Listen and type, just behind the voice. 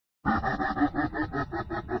So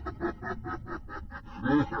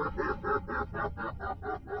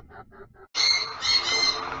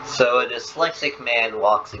a dyslexic man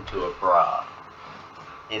walks into a bra.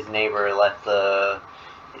 His neighbor left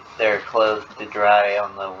their clothes to dry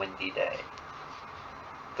on the windy day.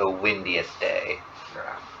 The windiest day.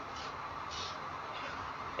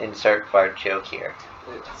 Insert fart joke here.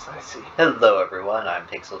 Yes, I see. Hello everyone, I'm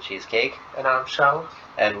Pixel Cheesecake. And I'm Shala.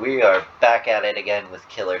 And we are back at it again with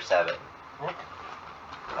Killer 7. Yep.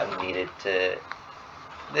 I've needed to...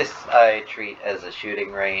 This I treat as a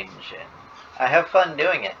shooting range, and I have fun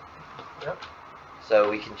doing it. Yep. So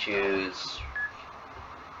we can choose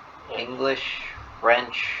English,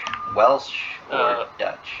 French, Welsh, or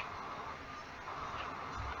Dutch.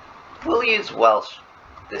 We'll use Welsh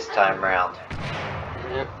this time round.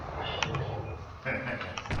 Yep.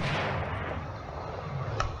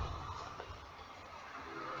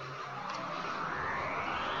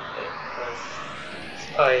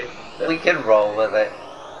 We can roll with it.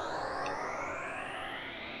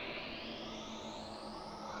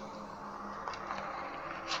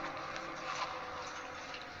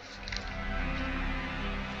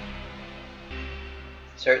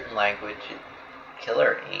 Certain language,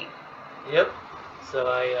 Killer 8. Yep. So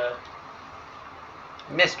I,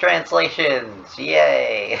 Mistranslations!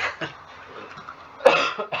 Yay!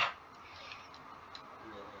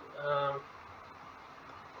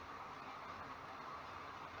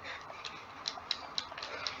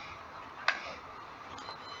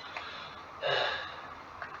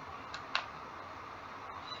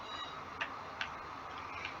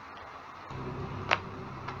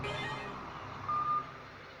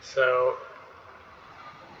 So,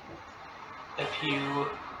 if you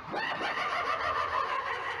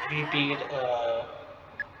beat,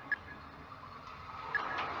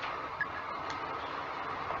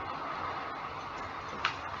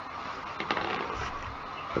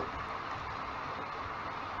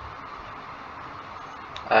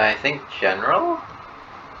 I think general?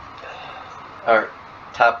 Or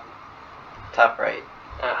top right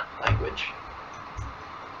language.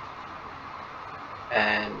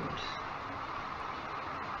 And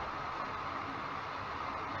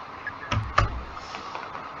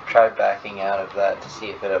try backing out of that to see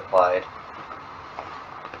if it applied.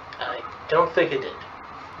 I don't think it did.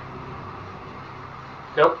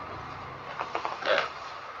 Nope.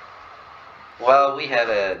 Well, we had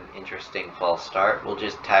an interesting false start. We'll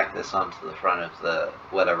just tack this onto the front of the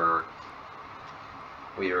whatever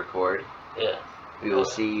we record. Yeah. We will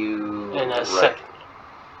see you in a second.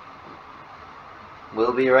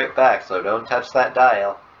 We'll be right back, so don't touch that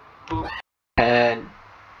dial. Boop. And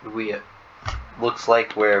we looks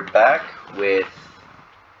like we're back with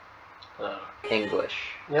English.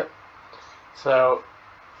 Yep. So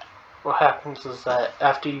what happens is that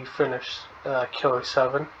after you finish Killer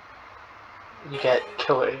 7, you get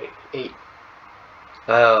Killer 8.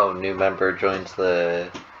 Oh, new member joins the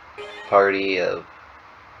party of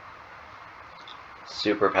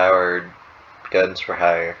superpowered guns for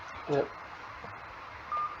hire. Yep.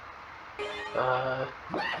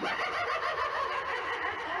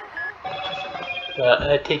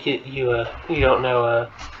 I take it you don't know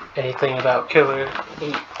anything about Killer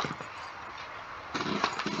 8.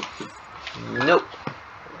 Nope.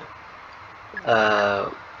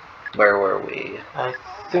 Where were we? I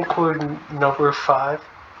think we're number 5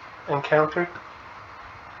 encounter.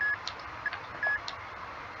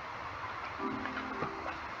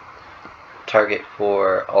 Target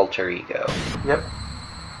for alter ego. Yep.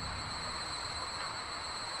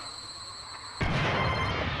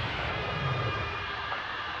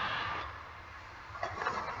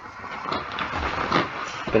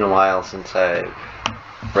 It's been a while since I've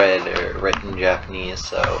read or written Japanese,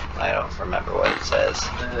 so I don't remember what it says.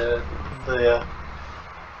 The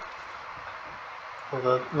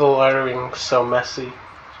lettering's so messy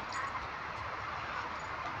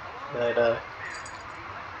that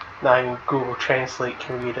not even Google Translate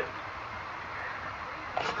can read it.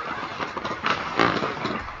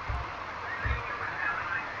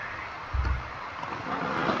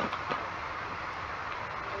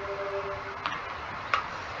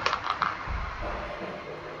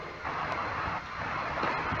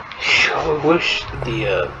 I wish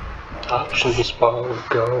the options bar would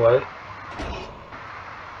go away.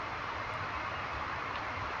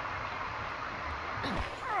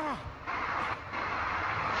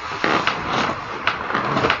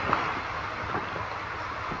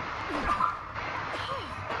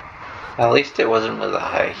 At least it wasn't with a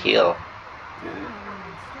high heel.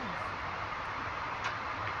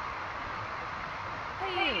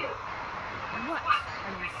 Hey, what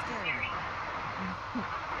are you staring at?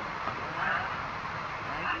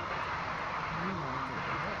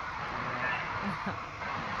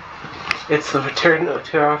 It's the return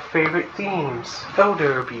to our favorite themes,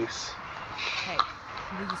 elder abuse. Hey,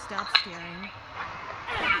 will you stop staring?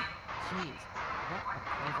 Jeez, what a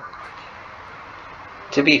pervert.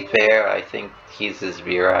 To be fair, I think he's as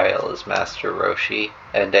virile as Master Roshi,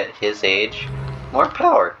 and at his age, more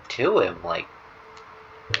power to him, like...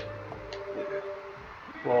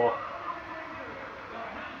 Well,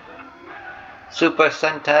 Super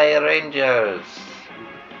Sentai Rangers!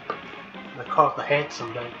 they call it the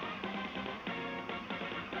handsome man.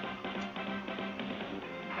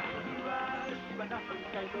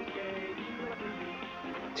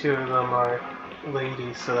 Two of them are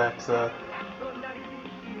ladies, so that's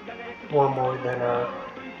one more than our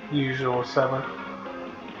usual 7.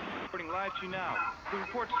 Reporting live to you now. The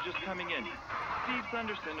reports are just coming in. Steve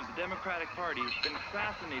Sunderson of the Democratic Party has been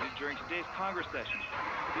assassinated during today's Congress session.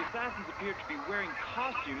 The assassins appear to be wearing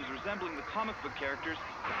costumes resembling the comic book characters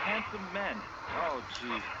Handsome Men. Oh,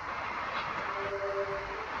 jeez.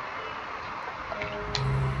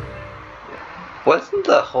 Wasn't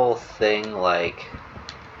the whole thing like...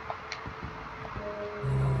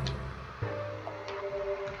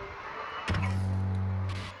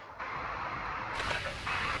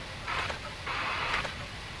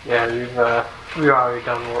 Yeah, we've already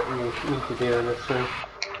done what we need to do in this room.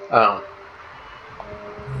 Oh.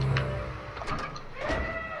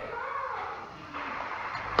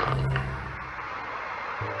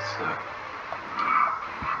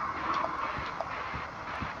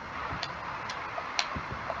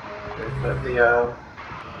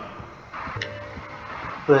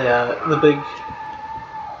 But the big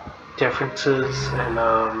differences in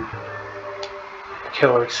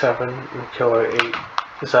Killer 7 and Killer 8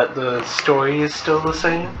 is that the story is still the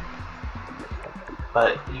same,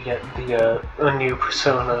 but you get a new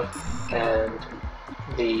persona and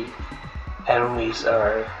the enemies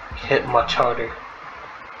are hit much harder.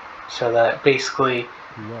 So that basically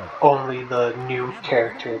only the new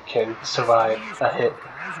character can survive a hit.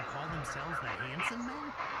 Guys who call themselves the Handsome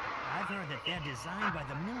Men? I've heard that they're designed by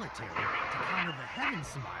the military to counter the heaven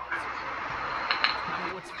smiles.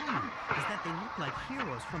 But what's funny is that they look like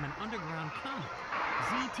heroes from an underground comic.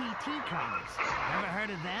 ZTT Comics. Ever heard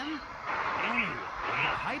of them? Anyway,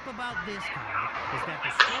 the hype about this comic is that the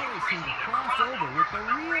stories seem to cross over with the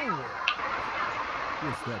real world.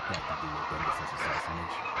 What's that got to do with Bendis'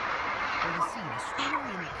 assassination? Well, you see, the story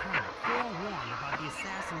in the comic forewarned about the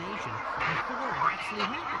assassination before it actually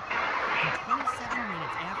happened. And 27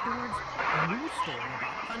 minutes afterwards, a news story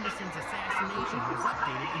about Thunderson's assassination was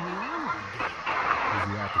updated in the online game. Who's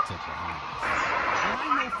the architect behind this? Well,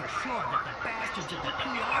 I know for sure that the bastards at the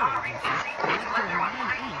PR agency, Electro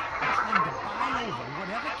Line Inc., are trying to buy over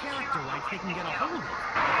whatever character rights they can get a hold of.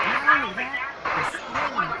 Not only that, they're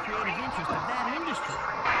spoiling the creative interest of that industry.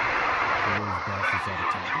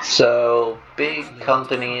 So, big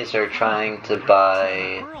companies are trying to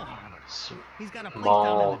buy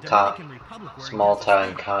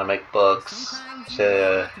small-time comic books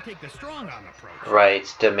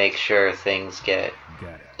rights to make sure things get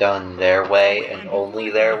done their way and only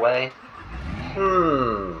their way.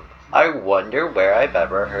 I wonder where I've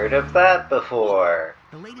ever heard of that before.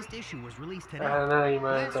 The latest issue was released today. I don't know, you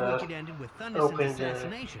might Last week it ended with Thunderson's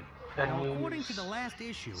assassination. Now, according to the last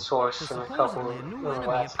issue, source in the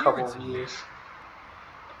last couple of years.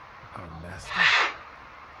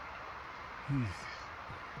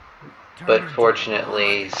 But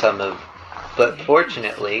fortunately,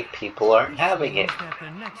 people aren't having it. That the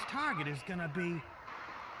next target is gonna be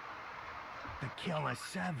the Killer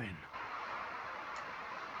 7.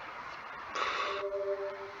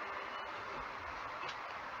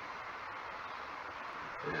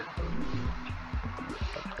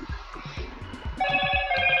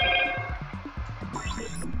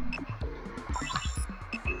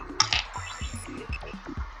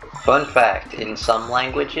 Fun fact, in some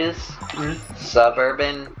languages,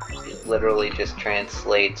 suburban literally just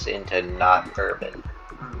translates into not urban.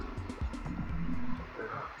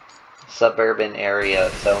 Suburban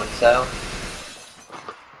area so-and-so,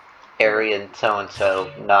 area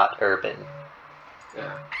so-and-so, not urban.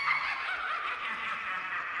 Yeah.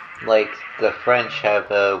 Like, the French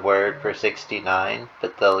have a word for 69,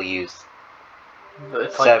 but they'll use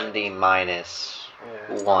It's 70 minus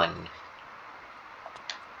 1.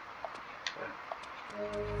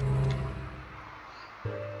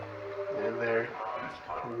 And they're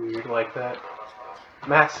weird like that.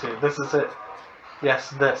 Master, this is it. Yes,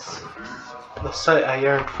 this. The sight I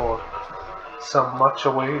yearned for. Some much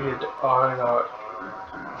awaited R&R.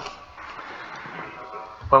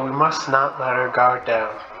 But we must not let our guard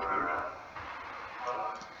down.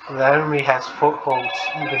 The enemy has footholds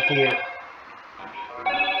even here.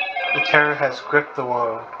 The terror has gripped the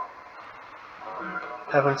world.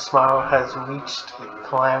 Heaven's smile has reached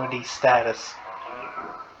calamity status.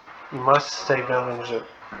 You must stay vigilant.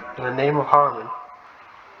 In the name of Harmon.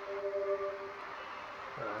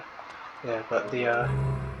 Yeah, but the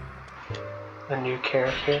new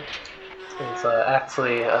character is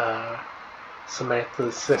actually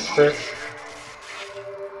Samantha's sister.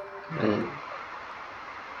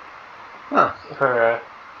 Huh. Her,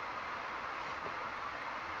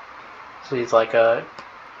 she's like a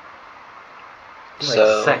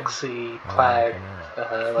sexy plaid,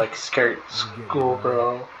 like skirt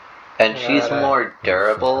schoolgirl. And she's more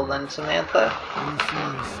durable than Samantha?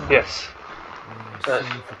 Yes.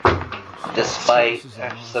 Despite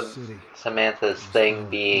Samantha's thing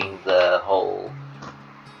being the whole...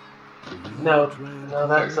 No,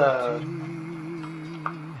 that's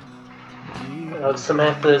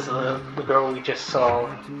Samantha's the girl we just saw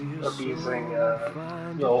abusing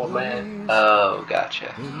the old man. Oh,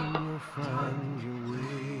 gotcha.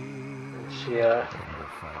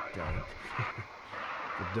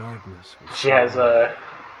 She has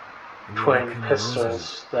twin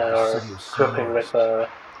pistols that are gripping with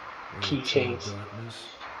keychains.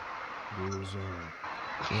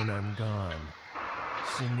 When I'm gone,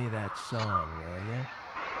 sing me that song, will ya?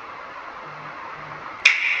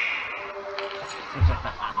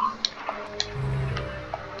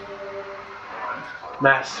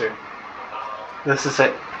 Master, this is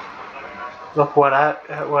it. Look what I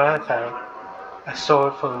found. A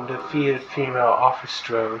sword from the defeated female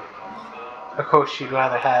officer. Of course, she'd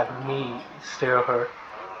rather have me steal her.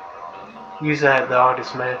 Use it at the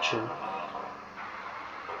artist's mansion.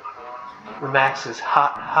 The max is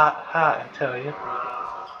hot, hot, hot, I tell you.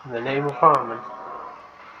 In the name of Harmon.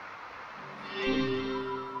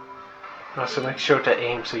 Also, make sure to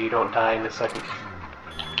aim so you don't die in a second.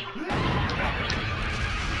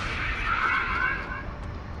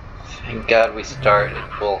 Thank God we start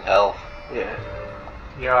at full health. Yeah.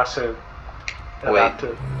 You're also about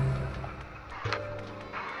to...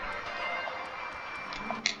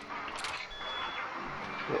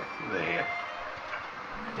 Yeah, there.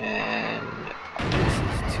 And...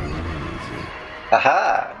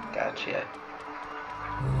 Aha! Gotcha.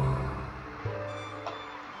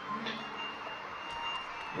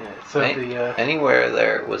 Yeah, so anywhere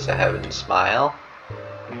there was a heaven smile.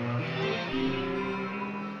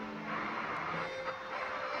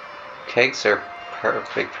 Cakes are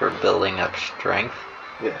perfect for building up strength.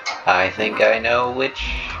 Yeah. I think I know which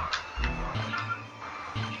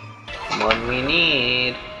one we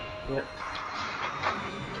need. Yep.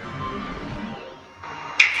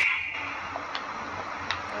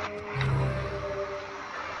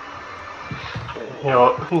 You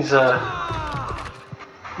know, he's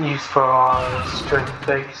used for our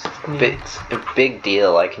strength-based needs. Big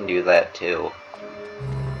deal, I can do that too.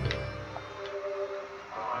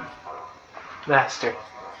 Master,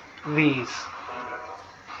 these.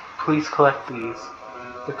 Please collect these.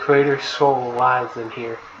 The creator's soul lies in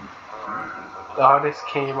here. The artist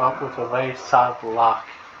came up with a very solid lock.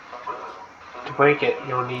 To break it,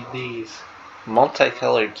 you'll need these.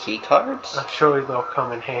 Multicolored key cards? I'm sure they'll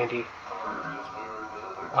come in handy.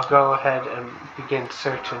 I'll go ahead and begin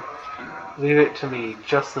searching. Leave it to me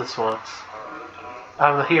just this once.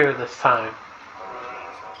 I'm here this time.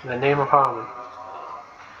 In the name of Harmon.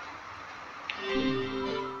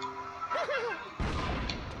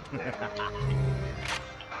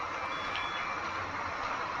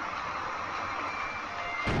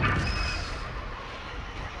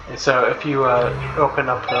 And so if you open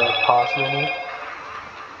up the pause menu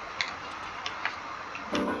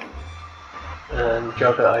and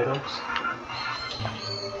go to items,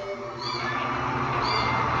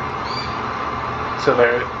 so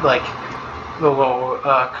they're like the little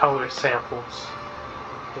color samples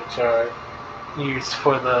which are used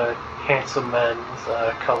for the handsome men's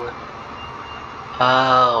color.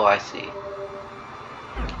 Oh, I see.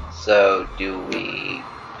 So do we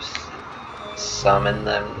summon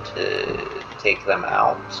them to take them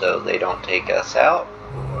out so they don't take us out?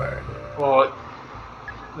 Or... Well,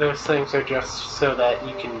 those things are just so that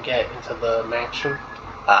you can get into the mansion.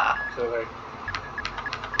 Ah. So they're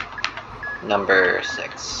Number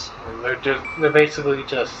 6. and they're basically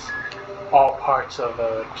just all parts of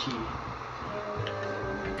a key.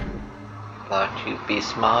 Thought you'd be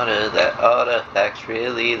smarter, that artifact's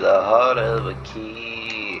really the heart of a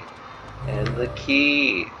key. And the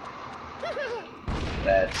key,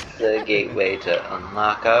 that's the gateway to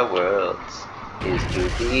unlock our worlds, is to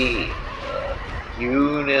be a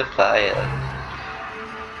unifier,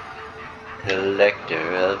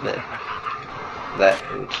 collector of it, that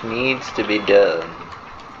which needs to be done.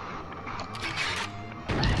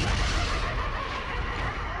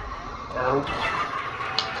 No.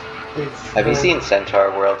 Have you seen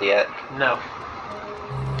Centaur World yet? No.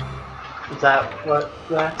 Is that what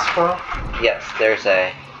that's from? Yes, there's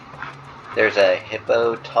a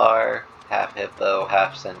hippo tar, half hippo,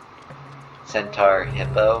 half centaur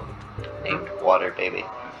hippo named Water Baby.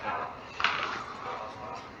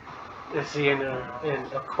 Is he in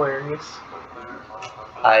Aquarius?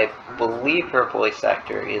 I believe her voice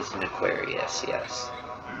actor is an Aquarius, yes.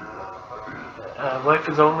 Life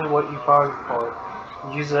is only what you bargain for.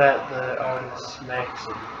 Use it at the artist's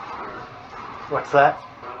magazine. What's that?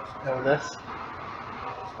 Oh, this?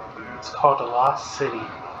 It's called a lost city.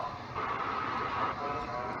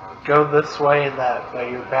 Go this way and that, but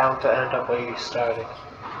you're bound to end up where you started.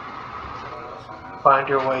 Find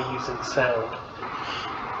your way using sound.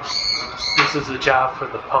 This is a job for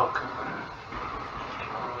the punk.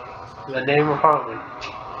 In the name of Harmony.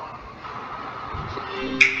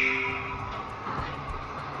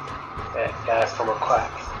 That guy from a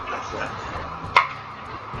quack.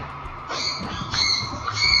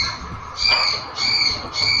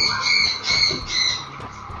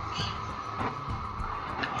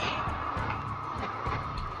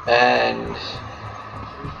 And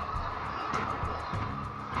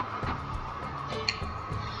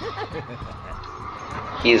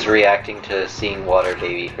he's reacting to seeing Water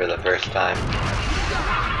Baby for the first time.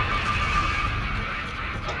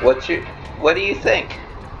 What do you think?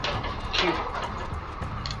 Cute.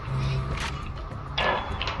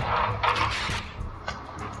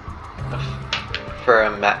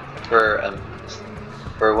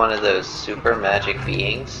 For one of those super magic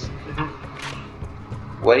beings.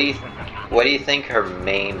 What do you think her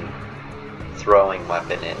main throwing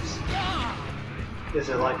weapon is? Is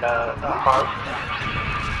it like a harp?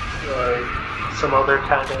 Or some other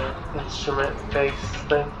kind of instrument-based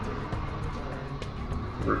thing?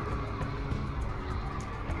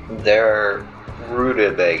 They're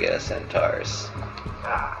rutabaga centaurs.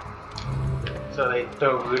 So they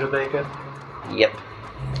throw rutabaga? Yep.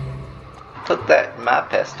 Put that in my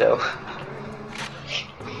pesto.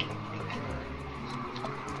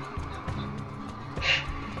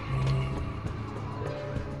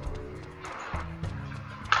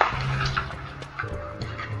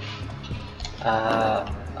 Oh.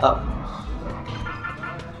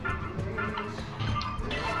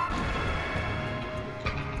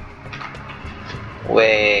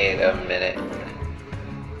 Wait a minute.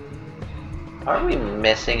 Are we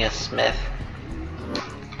missing a smith?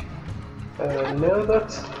 No,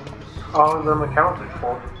 that's all of them accounted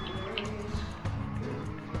for.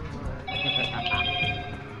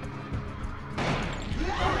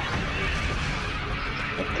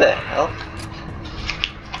 What the hell?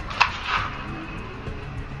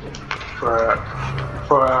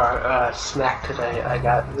 For our snack today, I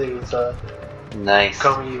got these Nice.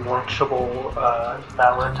 gummy Lunchable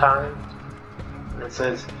Valentine. And it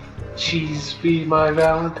says, "Cheese be my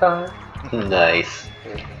Valentine." Nice.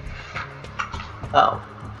 Oh.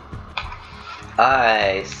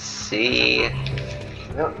 I see,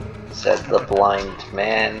 Yep. said the blind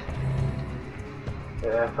man.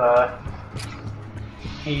 If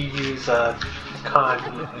you use a con,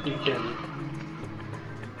 you can.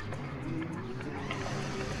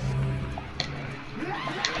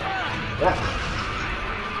 Yeah.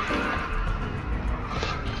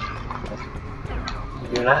 You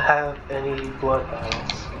do not have any blood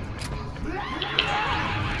battles.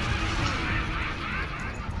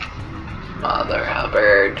 Mother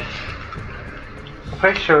Hubbard. I'm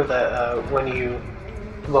pretty sure that when you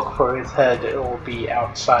look for his head, it will be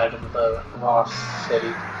outside of the lost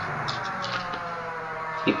city.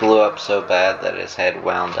 He blew up so bad that his head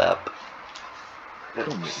wound up. Don't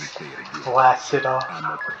make me say it again. Blasted off. I'm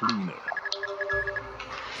a cleaner.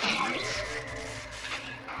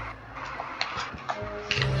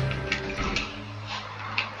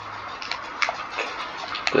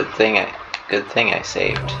 Good thing I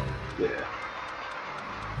saved. Yeah.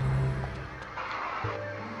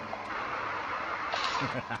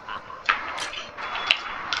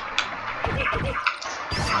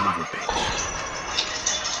 Son of a bitch.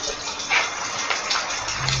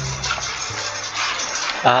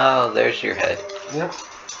 Oh, there's your head. Yep.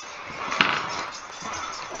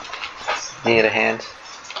 Need a hand?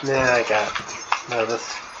 Yeah, I got it. No,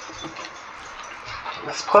 this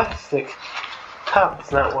plastic cup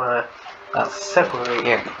does not want to separate.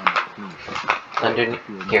 Here.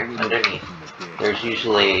 Underneath. There's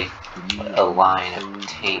usually a line of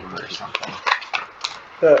tape or something.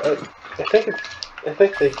 I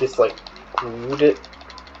think they just like glued it.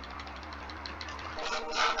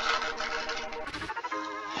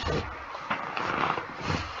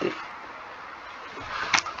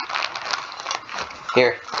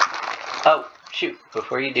 Here. Oh, shoot.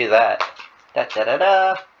 Before you do that.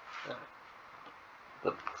 Da-da-da-da.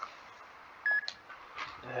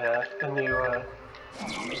 A new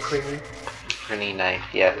Printing knife,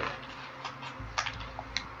 yeah.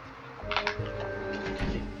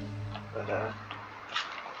 But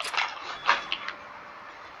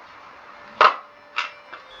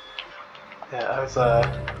yeah, I was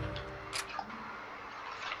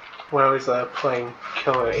when I was playing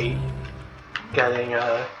Killer 8, getting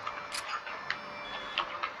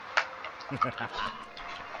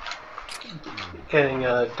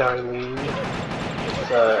Darlene,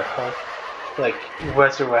 health, like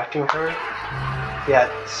resurrecting her. He had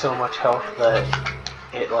so much health that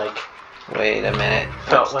it like Wait a minute.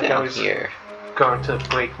 felt What's like I down was here? going to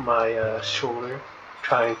break my shoulder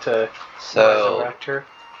trying to So, resurrect her.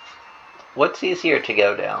 what's easier to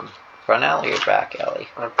go down? Front alley or back alley?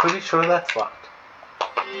 I'm pretty sure that's locked.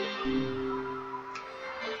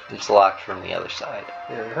 It's locked from the other side.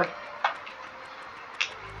 Yeah.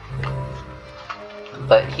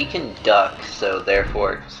 But he can duck, so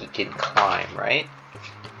therefore he can climb, right?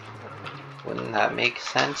 Wouldn't that make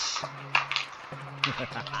sense?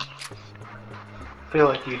 I feel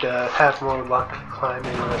like you'd have more luck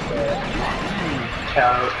climbing with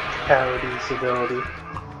Coyote's ability.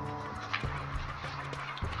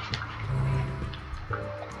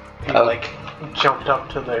 He like jumped up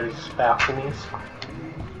to those balconies.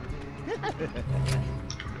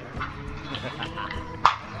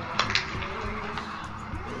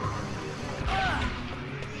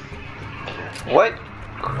 What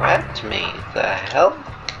grabbed me? The hell?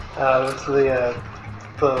 It was the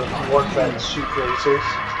ones that shoot lasers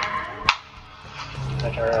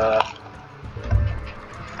that are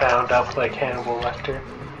bound up like Hannibal Lecter.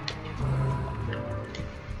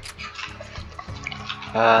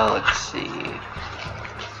 Let's see.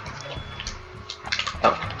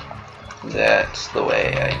 Oh, that's the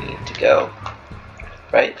way I need to go.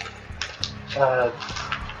 Right?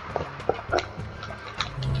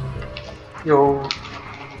 You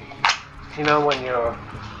know when you're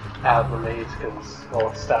out of the maze, because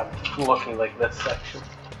we'll stop looking like this section.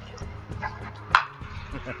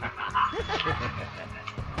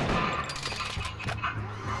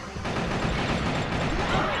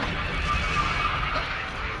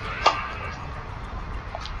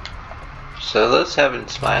 So those 7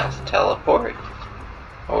 smiles teleport?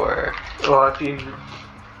 Or... Well, if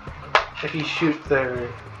you shoot their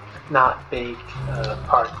not big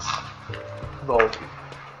parts, they'll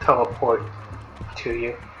teleport to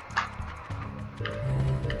you.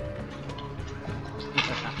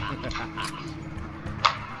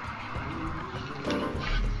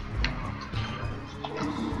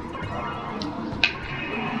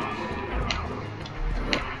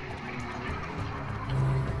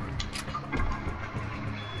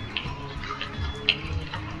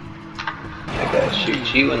 I gotta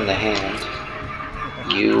shoot you in the hand.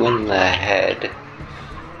 You in the head.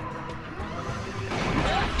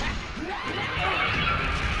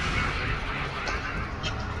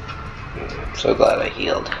 I'm so glad I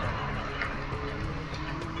healed.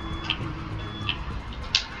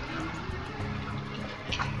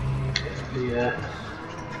 Yeah.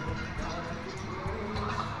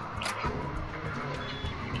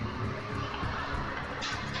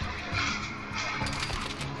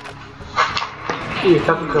 Here,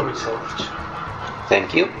 have a curry sandwich.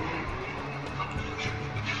 Thank you.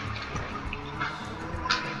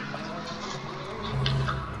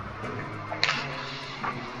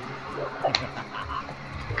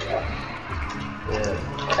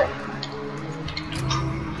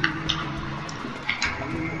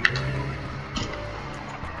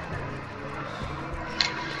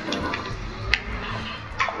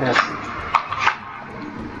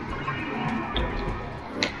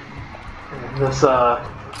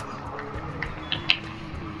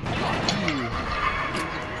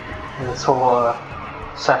 This whole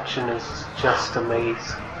section is just a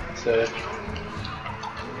maze, so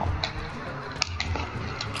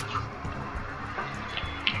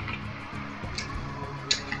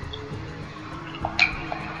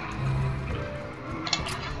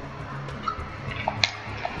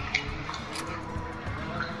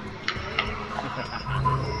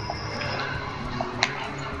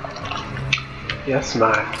yes,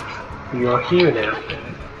 Mark, you're here now.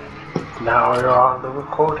 Now you're on the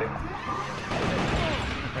recording.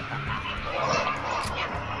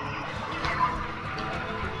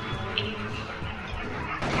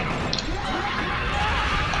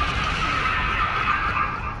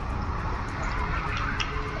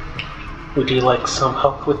 Would you like some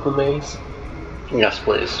help with the maze? Yes,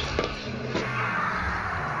 please.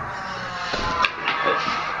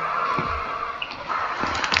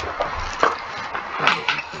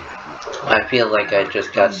 I feel like I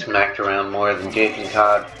just got smacked around more than Jason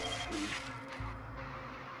Todd.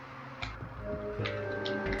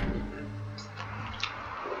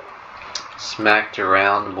 Smacked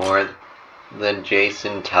around more than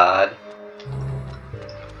Jason Todd.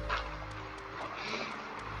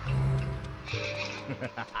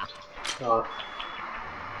 Oh.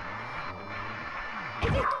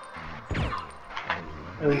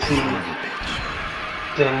 At least he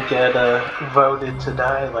didn't get voted to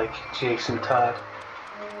die like Jason Todd.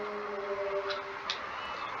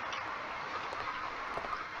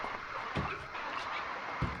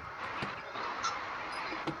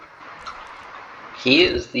 He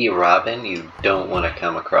is the Robin you don't want to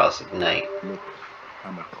come across at night. Look,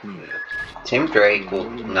 I'm a cleaner. Tim Drake will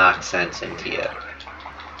knock sense into you.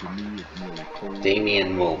 To me, it's merely cold.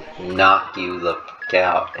 Damien will knock you the fuck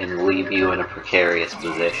out and leave you in a precarious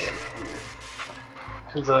position.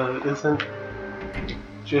 Cause isn't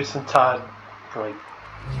Jason Todd like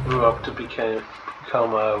grew up to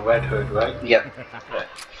become a Red Hood, right? Yep.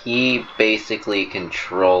 He basically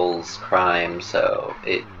controls crime, so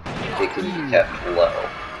it can be kept low.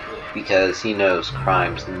 Because he knows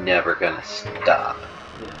crime's never gonna stop.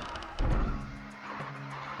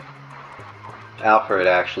 Alfred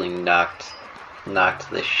actually knocked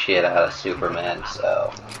the shit out of Superman,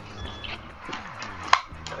 so...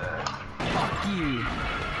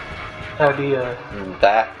 How do you...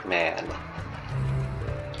 Batman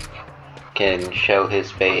can show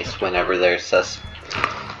his face whenever there's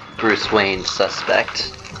Bruce Wayne's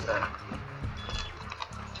suspect.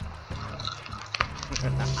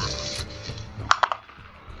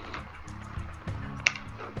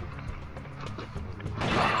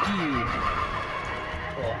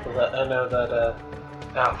 Yeah, well, I know that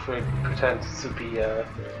Alfred pretends to be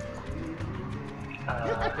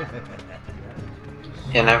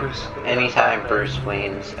Anytime Bruce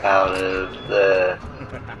Wayne's out of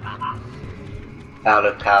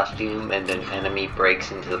costume and an enemy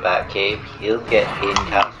breaks into the Batcave, he'll get in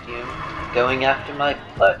costume, going after my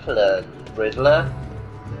butler, Riddler.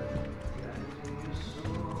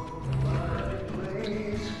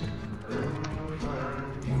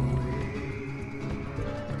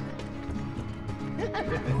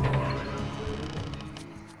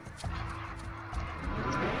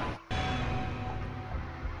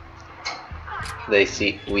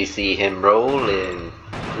 We see him rolling.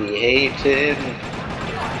 We hate him.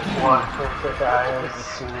 want him to die as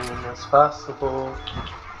soon as possible.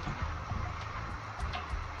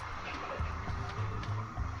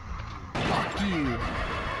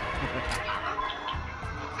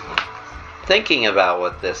 Thinking about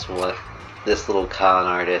what this little con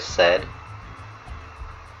artist said.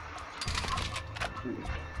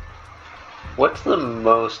 What's the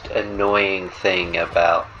most annoying thing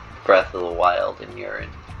about Breath of the Wild in your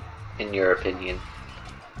opinion?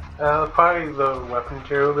 Probably the weapon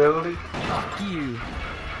durability.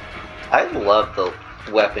 I love the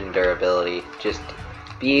weapon durability. Just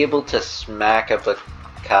be able to smack up a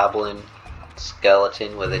goblin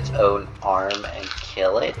skeleton with its own arm and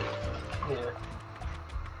kill it. Yeah.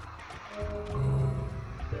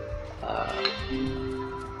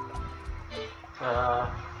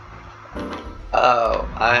 Oh,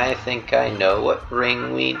 I think I know what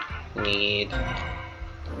ring we need.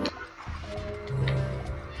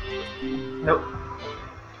 Nope.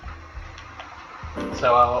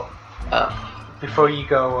 So before you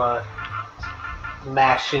go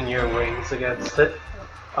mashing your wings against it,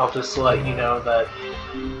 I'll just let you know that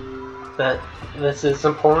this is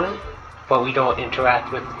important, but we don't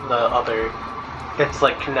interact with the other. It's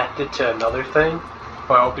like connected to another thing,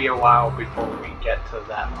 but it'll be a while before we get to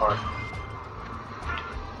that part.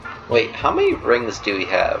 Wait, how many rings do we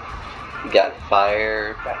have? We got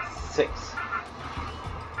fire. That's 6.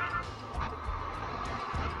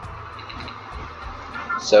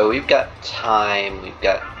 So we've got time, we've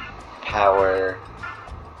got power,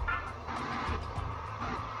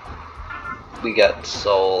 we got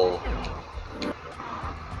soul.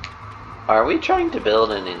 Are we trying to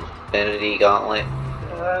build an infinity gauntlet?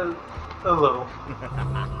 A little.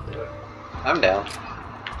 I'm down.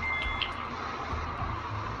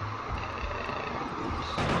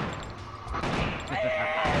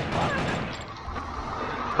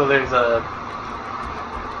 So there's a...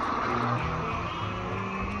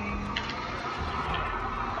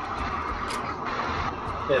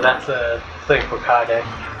 Yeah, that's a thing for Kade.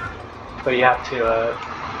 But you have to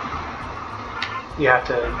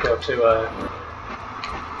go to a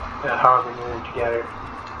Harmon room together.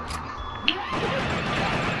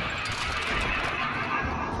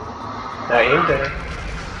 Now aim there.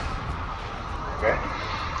 Okay.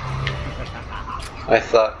 I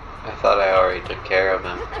thought I thought I already took care of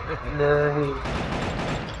him. No,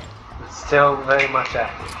 he's still very much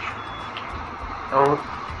active.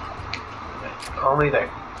 Only there.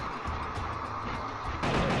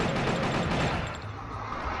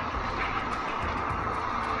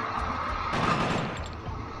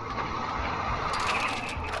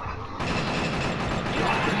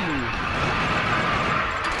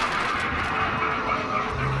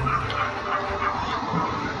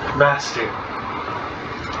 Master,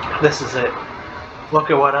 this is it.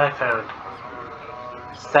 Look at what I found.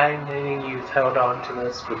 Stagnating youth held on to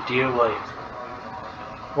this for dear life.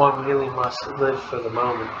 One really must live for the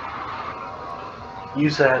moment.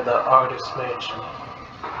 Use that at the artist's mansion.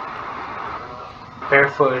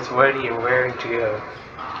 Barefoot is ready and raring to go.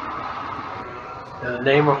 In the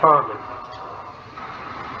name of Harmon.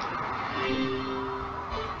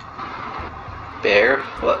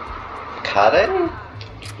 Barefoot Kade?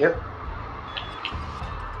 Yep.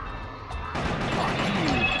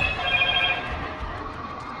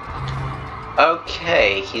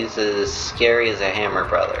 Okay, he's as scary as a hammer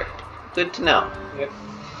brother. Good to know. Yep.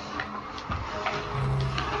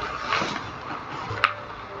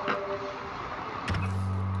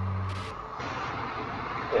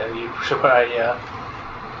 Yeah, you should probably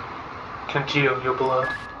congeal your blood.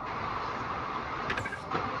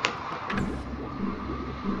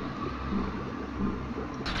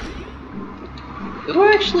 Who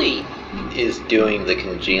actually is doing the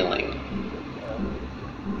congealing?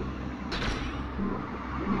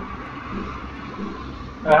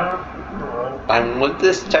 And would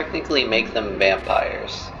this technically make them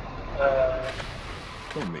vampires?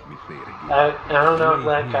 Don't make me say it again. I don't know if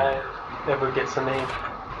that guy ever gets a name.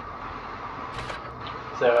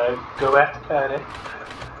 So I go back at it,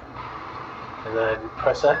 and then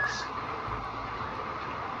press X.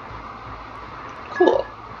 Cool.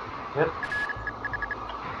 Yep.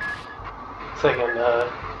 Second,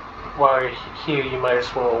 while you're here, you might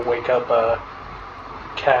as well wake up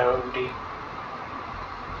Coyote.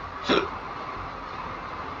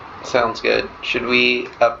 Sounds good. Should we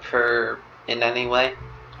up her in any way?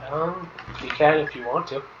 You can if you want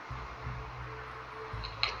to.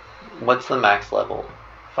 What's the max level?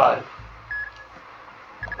 5.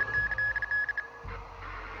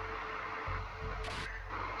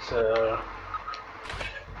 So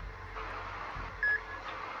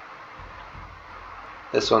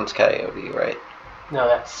This one's Coyote, right? no,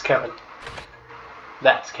 that's Kevin.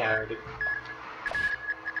 That's Coyote.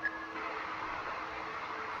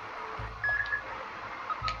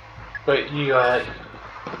 But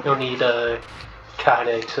you'll need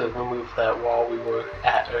Kade to remove that wall we were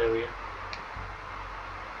at earlier.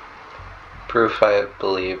 Proof I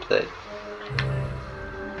believe that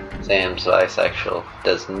Sam's bisexual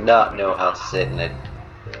does not know how to sit in a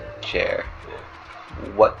chair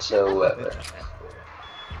whatsoever.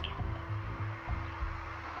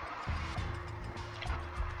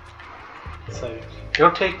 So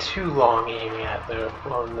don't take too long aiming at the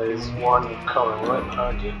on this one color, right,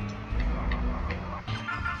 aren't you?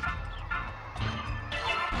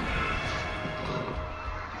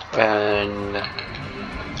 And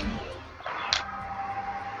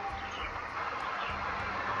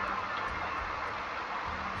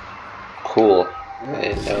cool. I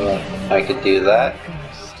didn't know I could do that.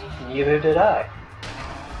 Neither did I.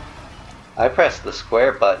 I pressed the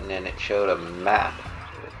square button and it showed a map.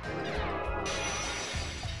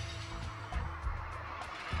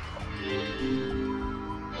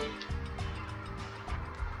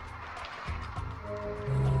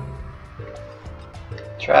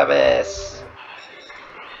 Travis!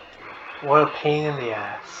 What a pain in the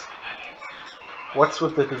ass. What's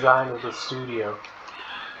with the design of the studio?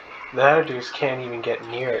 The editors can't even get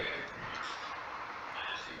near it.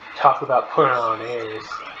 Talk about putting on airs.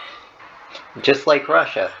 Just like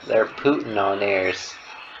Russia, they're Putin on airs.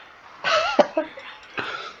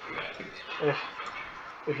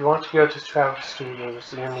 If you want to go to Travis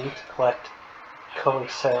Studios, you need to collect color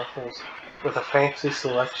samples with a fancy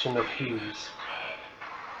selection of hues.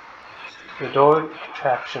 The door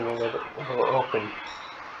contraption will open.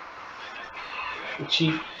 The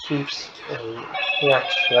chief keeps a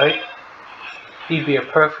wretch, right? He'd be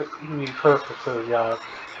perfect for the job.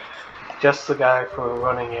 Just the guy for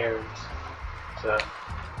running errands. So,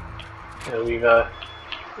 we've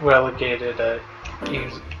relegated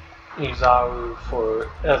Izaru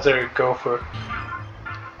as their gopher.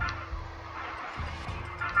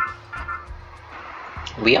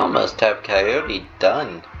 We almost have Coyote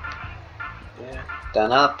done. Yeah.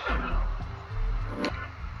 Done up.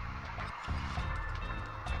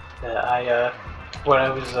 Yeah, when I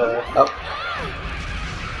was Oh.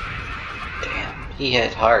 Damn, He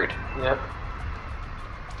hit hard. Yep.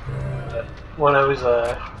 When I was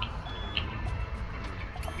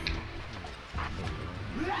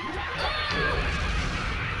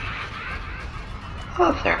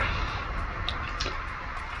Oh, there.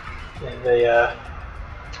 and they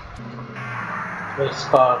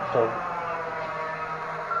spawned from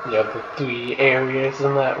the 3 areas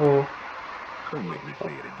in that room. Don't make me say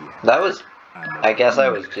it again. That was. I'm a I guess I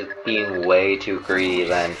cleaner. was just being way too greedy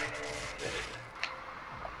then.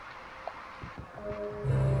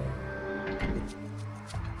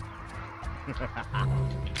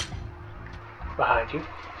 Behind you.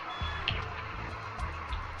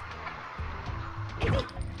 And,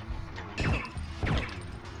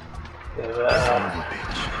 Son of a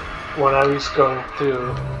bitch. when I was going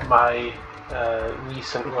through my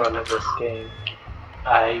recent run of this game,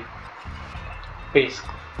 I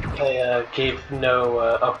basically gave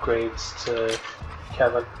no upgrades to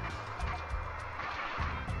Kevin.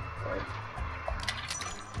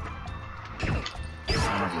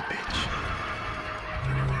 Son of a bitch.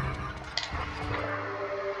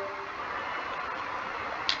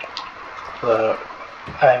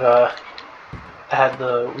 I've had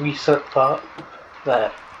the recent thought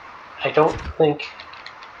that I don't think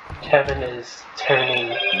Kevin is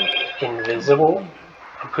turning invisible.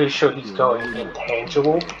 I'm pretty sure he's going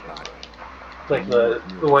intangible. Like the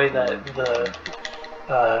way that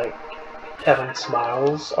the Kevin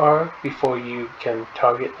smiles are before you can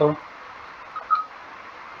target them.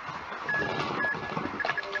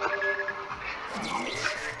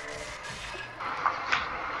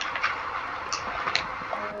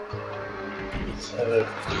 So,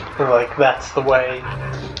 like, that's the way.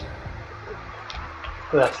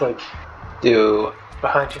 That's like Do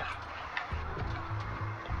behind you.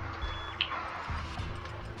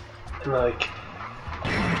 And like,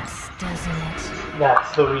 Doesn't it?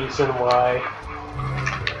 that's the reason why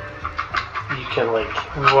you can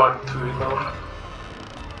like run through them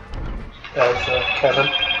as Kevin.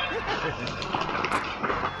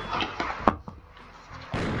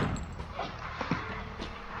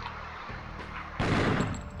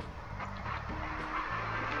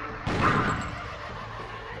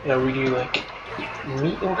 Now we do like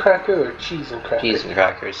meat and cracker or cheese and cracker? cheese and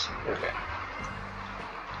crackers. Okay.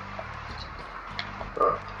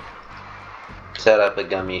 Set up a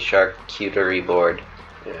gummy charcuterie board.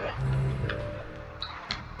 Yeah.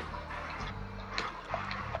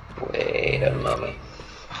 Wait a moment.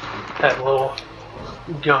 Had little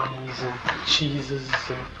gummies and cheeses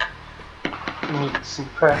and meats and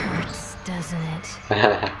crackers. Doesn't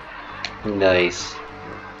it? Nice.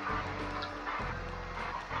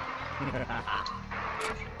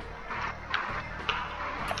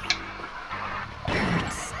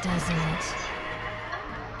 Doesn't it?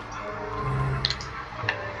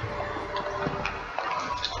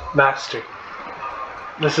 Master,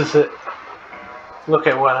 this is it. Look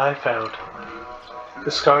at what I found.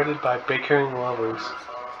 Discarded by bickering lovers.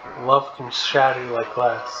 Love can shatter like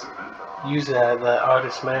glass. Use it at that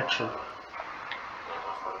artist's mansion.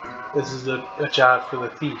 This is a job for the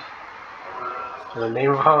thief. In the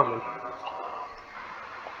name of Harmon.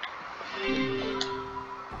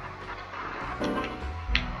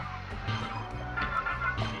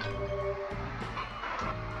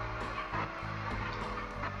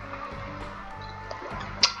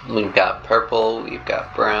 We've got purple, we've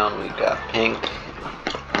got brown, we've got pink.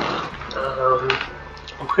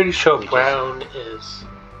 I'm pretty sure brown is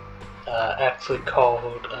actually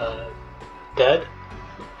called dead.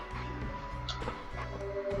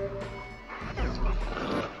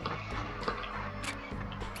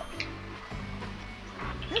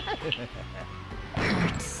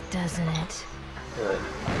 Doesn't it?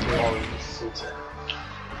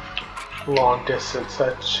 Long distance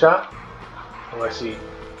headshot. Unless he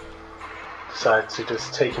decides to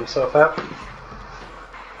just take himself out.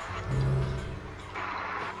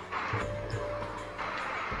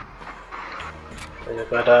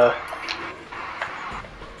 But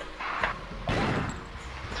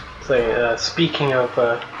speaking of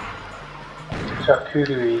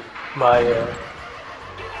charcuterie,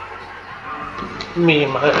 me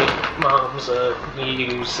and my mom's New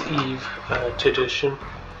Year's Eve tradition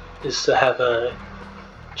is to have a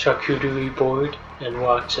charcuterie board and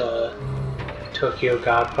watch Tokyo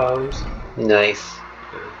Godfathers. Nice.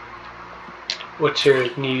 What's your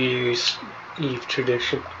New Year's Eve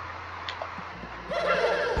tradition?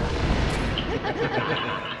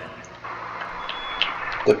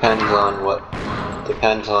 Depends on what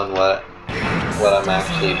I'm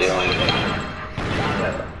actually doing.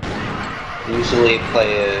 Usually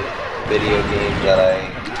play a video game that I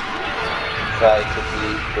try to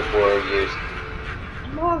beat before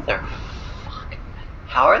Motherfuck.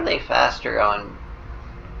 How are they faster on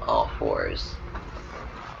all fours?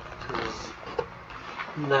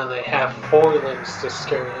 Now they have forelimbs to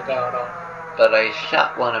carry it out on. But I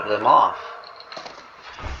shot one of them off.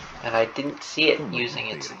 And I didn't see it using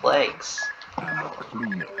its legs. I'm a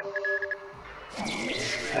cleaner.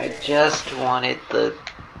 I just wanted to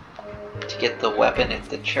get the weapon at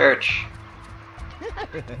the church.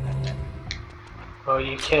 Oh,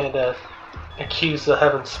 you can't accuse the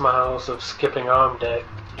Heaven Smiles of skipping arm day.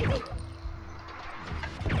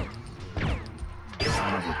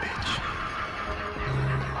 Son of a bitch.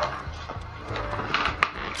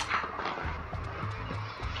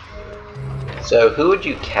 So who would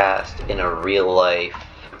you cast in a real life?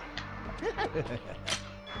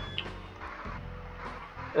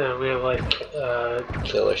 We like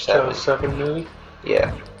Killer Show 7? 7 movie.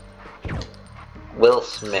 Yeah. Will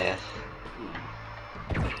Smith.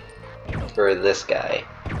 For this guy.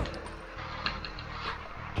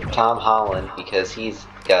 Tom Holland, because he's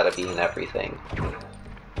gotta be in everything.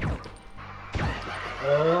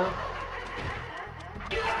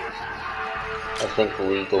 I think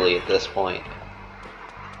legally at this point.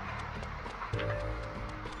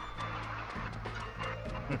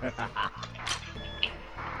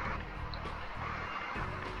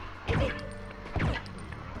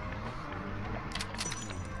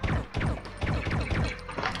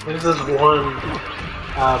 There's this one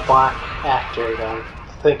black actor that I'm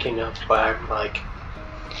thinking of, but I'm like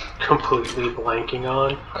completely blanking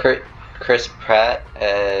on. Chris Pratt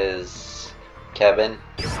as Kevin.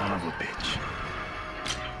 Son of a bitch.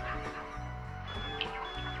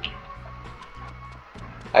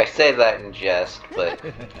 I say that in jest, but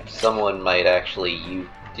someone might actually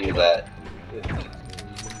do that.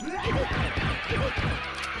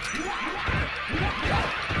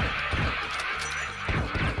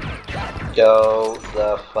 Go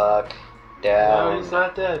the fuck down. No, he's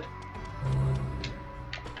not dead.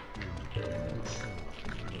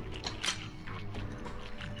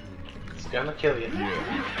 It's gonna kill you.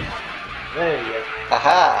 Yeah. There you go.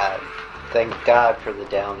 Haha! Thank God for the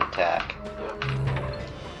down attack.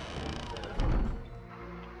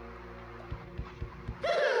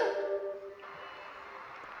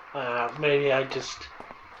 Maybe I just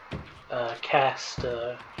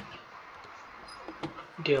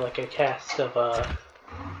do like a cast of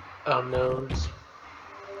unknowns.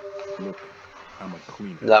 Look, I'm a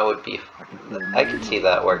cleaner. That would be. feel I could see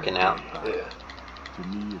that working out. Yeah. To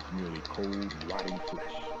me, it's merely cold, rotting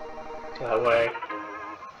flesh. That way.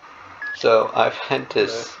 So I've had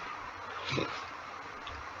this.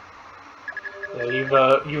 Yeah,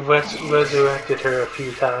 you've resurrected her a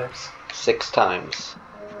few times. 6 times.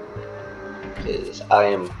 'Cause I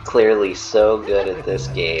am clearly so good at this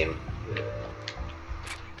game.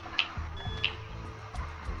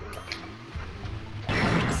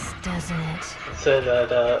 Doesn't it? So that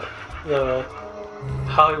the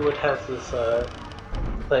Hollywood has this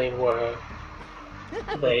thing where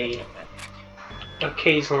they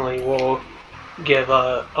occasionally will give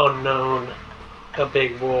a unknown a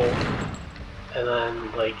big role, and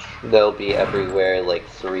then like They'll be everywhere like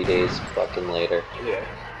 3 days fucking later. yeah,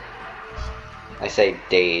 I say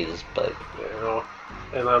days, but you know,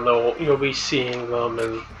 and then you'll be seeing them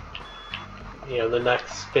in the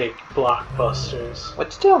next big blockbusters.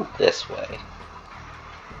 what's down this way?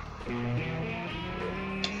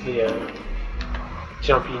 The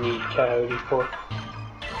jump you need coyote for.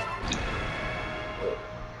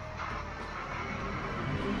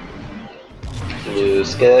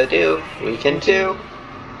 Skadoo, we can too.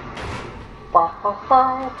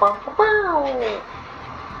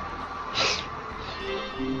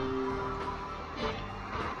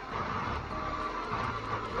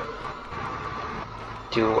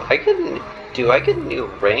 Do I get a new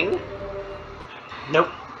ring? Nope.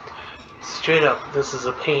 Straight up, this is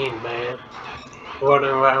a pain, man. Running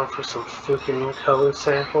around for some freaking color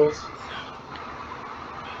samples.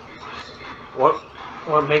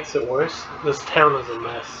 What makes it worse? This town is a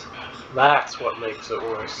mess. That's what makes it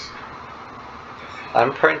worse.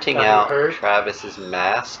 I'm printing Have you out heard? Travis's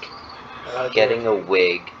mask, Okay. getting a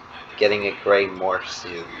wig, getting a gray morph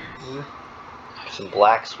suit, some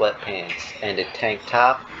black sweatpants, and a tank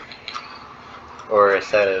top, or a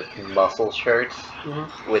set of muscle shirts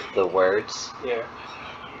with the words. Yeah.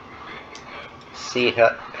 See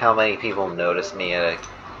how many people notice me at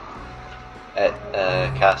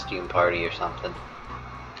a costume party or something.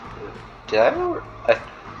 Do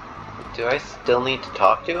I still need to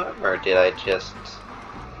talk to him, or did I just?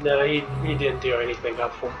 No, he didn't do anything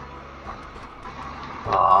helpful.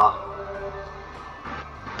 Aw.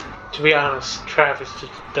 to be honest, Travis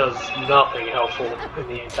just does nothing helpful in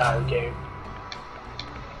the entire game.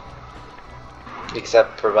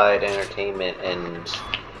 Except provide entertainment and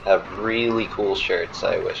have really cool shirts,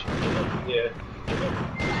 I wish. Yeah.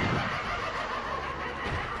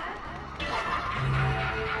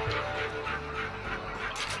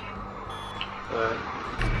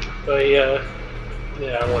 But yeah,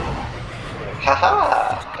 I wasn't.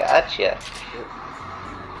 Haha! Gotcha!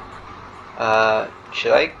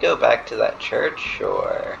 Should I go back to that church,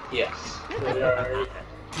 or...? Yes. There are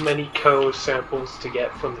many samples to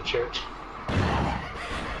get from the church.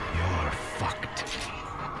 You're fucked.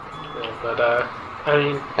 Yeah, but, I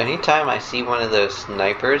mean... Anytime I see one of those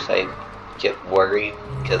snipers, I get worried,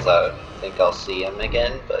 because I think I'll see him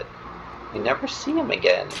again, but you never see him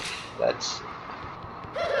again. That's...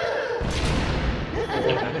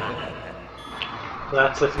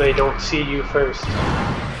 That's if they don't see you first.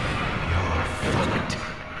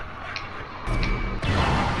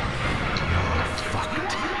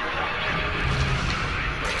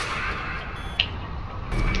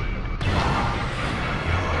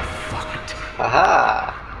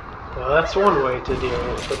 Aha! Well, that's one way to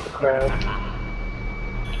deal with the crowd.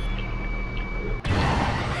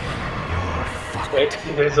 Wait,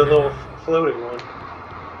 there's a little floating one.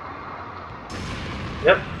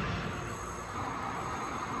 Yep.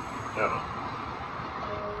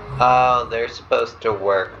 Oh, they're supposed to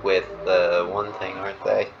work with the one thing, aren't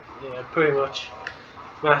they? Yeah, pretty much.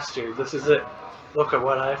 Master, this is it. Look at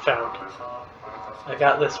what I found. I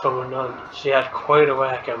got this from a nun. She had quite a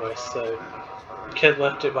whack on my side. The kid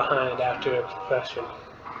left it behind after a profession.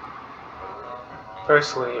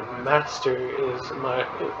 Personally, Master is my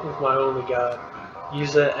only god.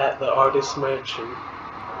 Use it at the artist's mansion.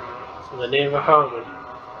 In the name of Harmon.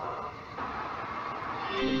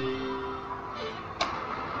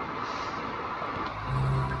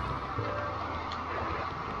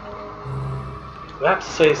 I have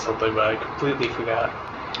to say something, but I completely forgot.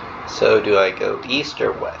 So do I go east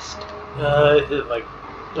or west?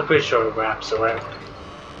 I'm pretty sure it wraps around.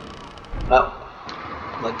 Oh,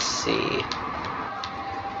 let's see.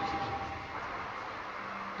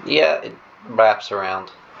 Yeah, it wraps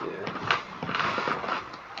around. Yeah.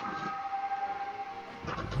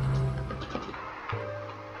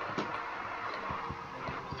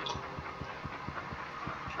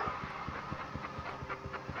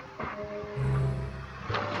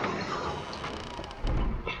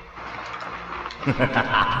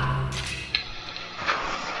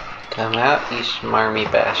 Come out, you smarmy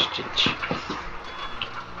bastards.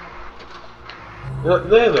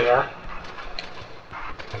 There they are.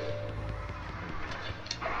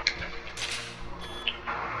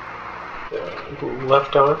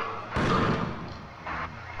 Left arm.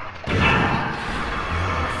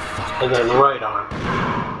 And then right arm.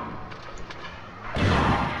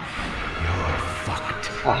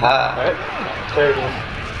 Aha. Alright, third one.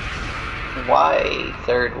 Why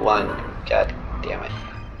third one? God damn it.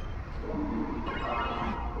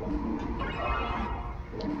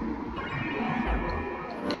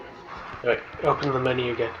 Alright, open the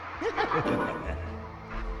menu again.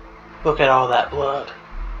 Look at all that blood.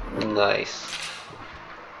 Nice.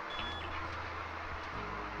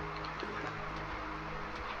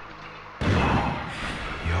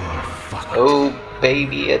 Oh,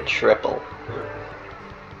 baby, a triple.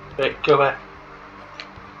 Right, go back.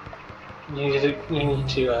 You need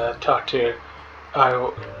to talk to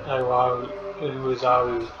Iwaru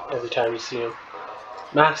every time you see him.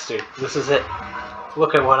 Master, this is it.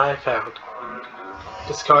 Look at what I found.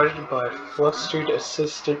 Discarded by flustered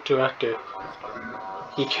assistant director.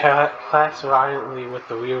 He clashed violently with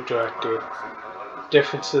the real director.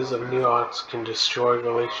 Differences of nuance can destroy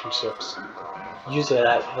relationships. Use it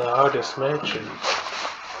at the artist's mansion.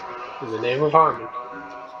 In the name of Harmon.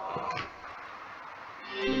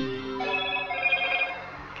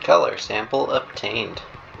 Color sample obtained.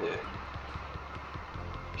 Yeah.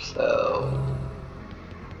 So...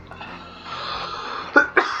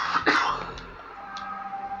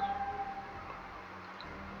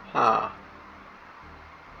 Huh.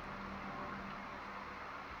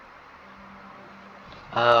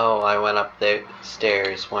 Oh, I went up the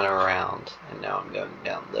stairs, went around, and now I'm going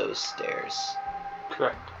down those stairs.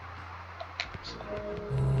 Correct.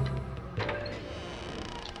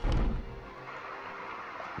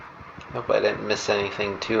 Hope I didn't miss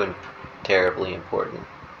anything too terribly important.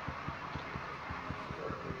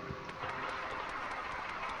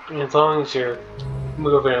 As long as you're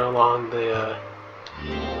moving along the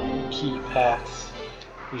key paths,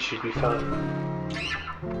 you should be fine.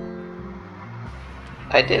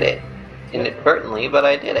 I did it. Inadvertently, but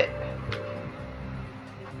I did it.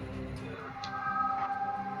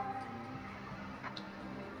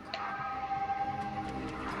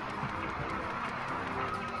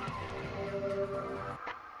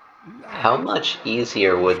 How much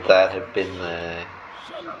easier would that have been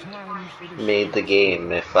made the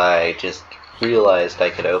game if I just realized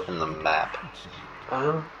I could open the map?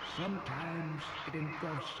 Sometimes it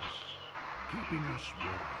engulfs us, keeping us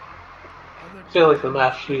warm. I feel like the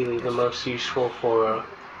map's really the most useful for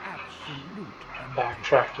Absolute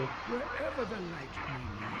backtracking. wherever the light may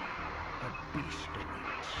lead, a beast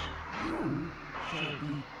awaits. You shall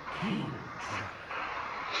be king.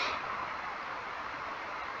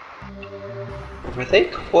 Were they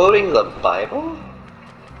quoting the Bible?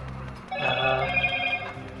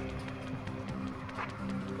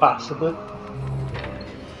 Possibly.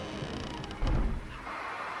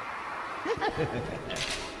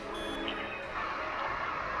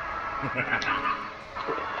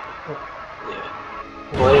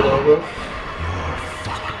 Blade over.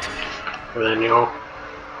 And then you'll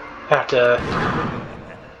have to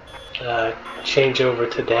change over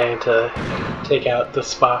to Dan to take out the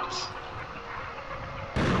spots.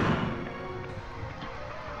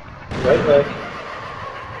 Right leg.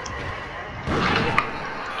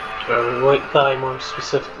 Or right thigh more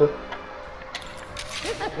specifically.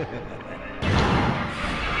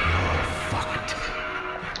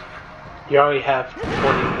 You already have 20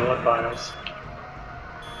 blood vials.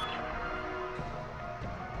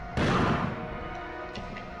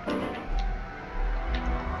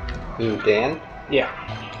 Who, Dan? Yeah.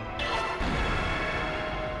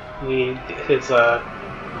 You need his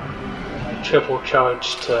triple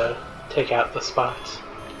charge to take out the spots.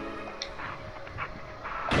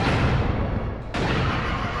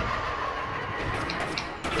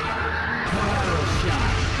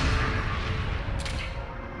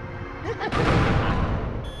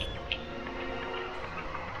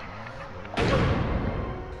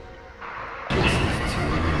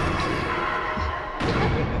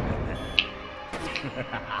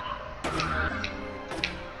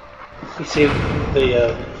 You see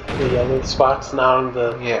the yellow spots, not on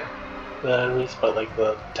the enemies, but like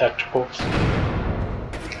the tacticals.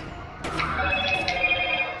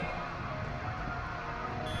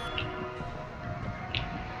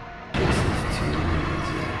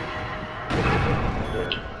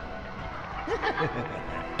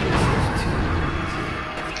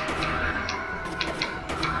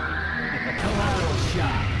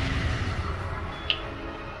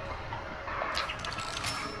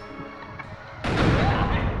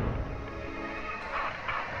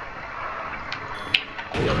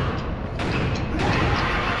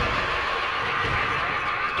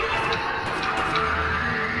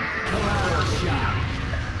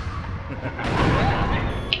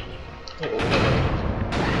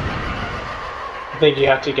 I think you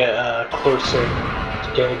have to get closer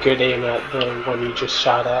to get a good aim at the one you just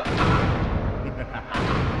shot at.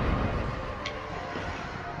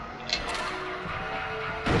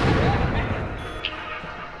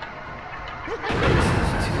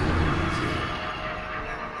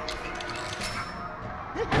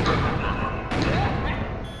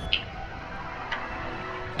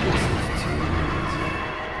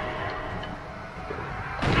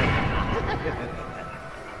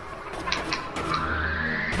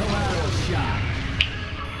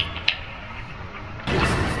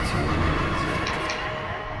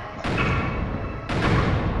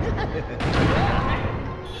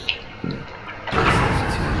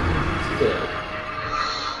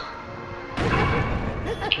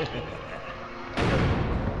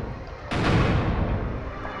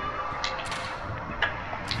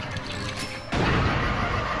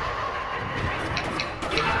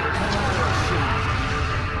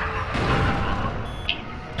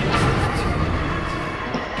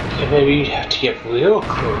 Maybe you have to get real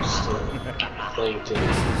close to Plankton.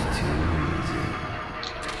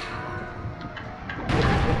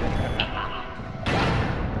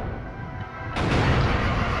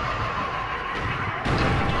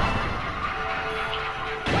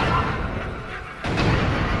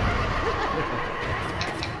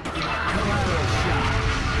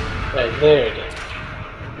 Right there it is.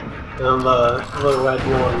 And the little red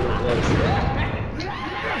one is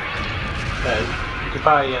you could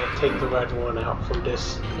probably take the red one out from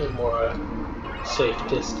this more safe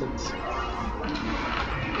distance.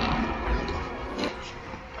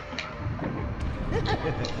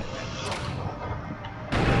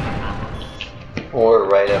 Or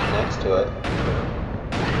right up next to it.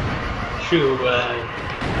 True,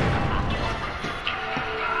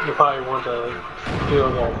 you probably want to do a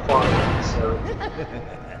little far away, so you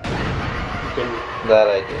can... That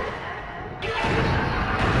I do.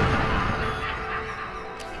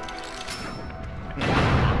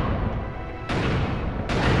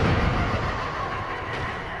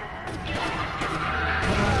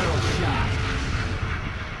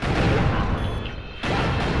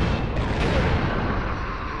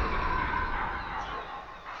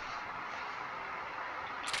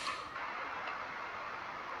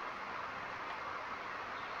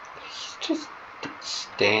 Just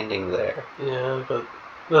standing there. Yeah, but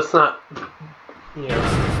that's not. Yeah.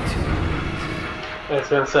 I was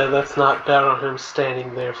gonna say that's not bad on him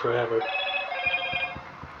standing there forever.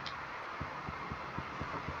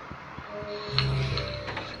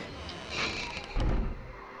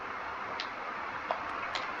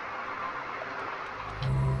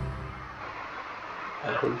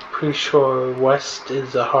 I'm pretty sure west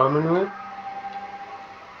is a Harmon room.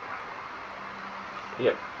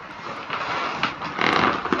 Yep.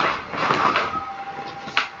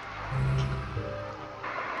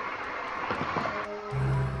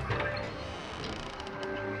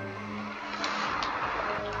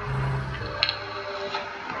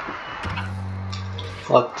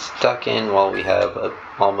 Let's duck in while we have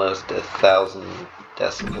almost 1,000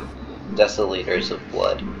 deciliters of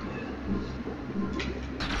blood.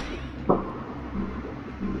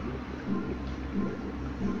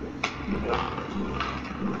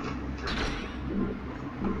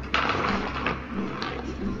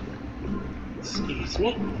 Excuse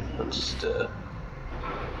me. I'll just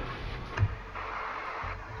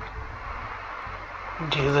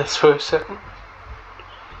do this for a second.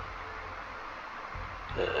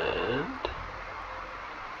 And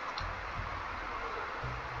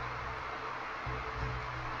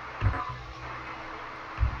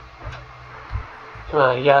come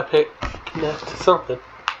on, you gotta connect to something.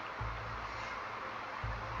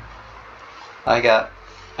 I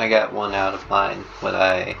got one out of mine when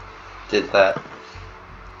I did that.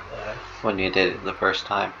 When you did it the first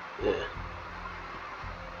time. Yeah.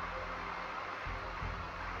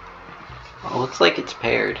 Well, looks like it's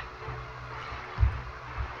paired.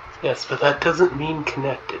 Yes, but that doesn't mean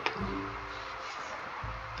connected.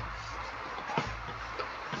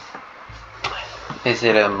 Is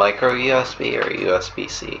it a micro USB or a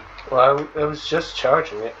USB-C? Well, I was just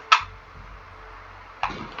charging it.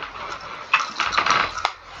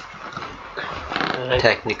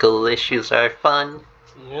 Technical issues are fun.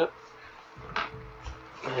 Yep.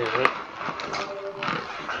 Alright.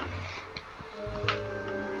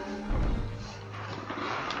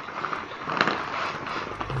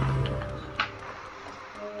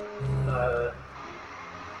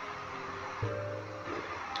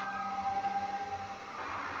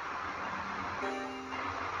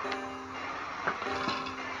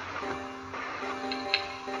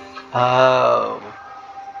 Oh.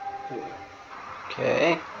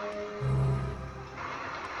 Okay.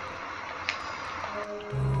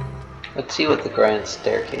 Let's see what the grand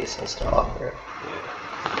staircase has to offer.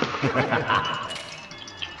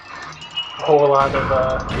 A whole lot of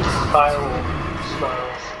spiral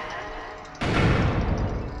smiles.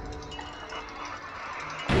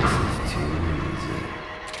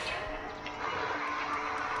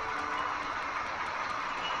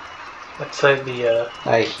 Let's say the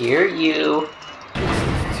I hear you.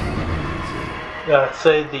 I'd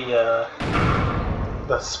say the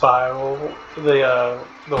spiral, the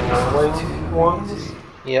rolling ones,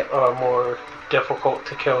 Yep. are more difficult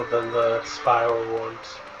to kill than the spiral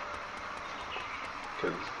ones.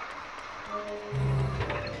 'Cause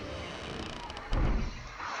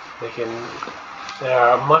they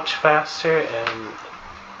are much faster and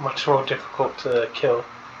much more difficult to kill.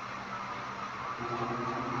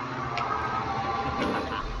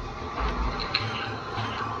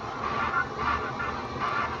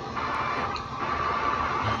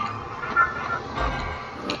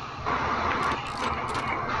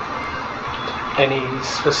 Any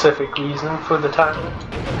specific reason for the title?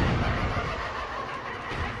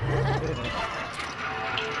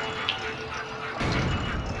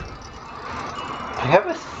 I have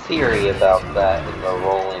a theory about that in the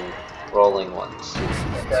rolling ones.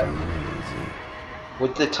 Okay.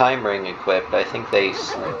 With the time ring equipped, I think they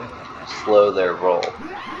slow their roll.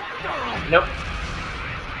 Nope.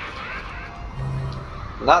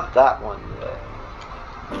 Not that one, but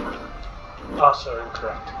Also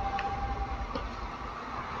incorrect.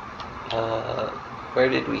 where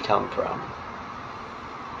did we come from?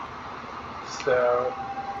 So,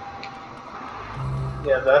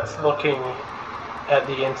 yeah, that's looking at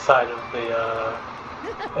the inside of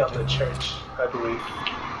the church, I believe.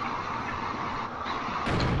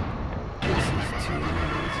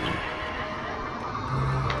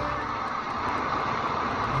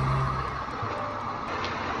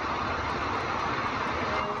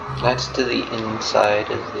 That's to the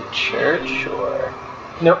inside of the church, or?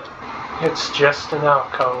 Nope, it's just an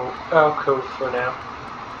alcove for now.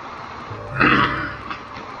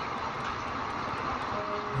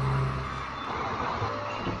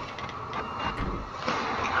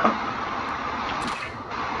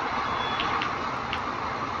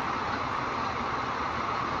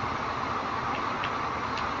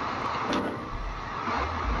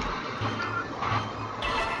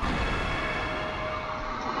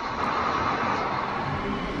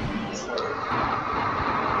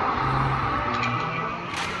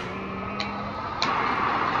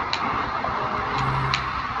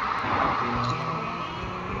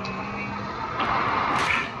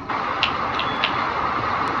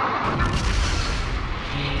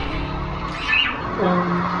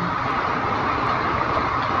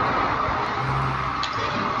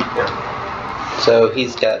 Yeah. So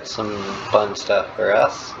he's got some fun stuff for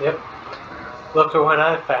us. Yep. Look at what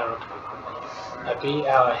I found. I beat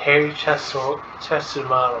out a hairy chested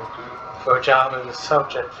model for a job as a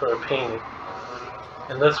subject for a painting.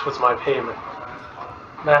 And this was my payment.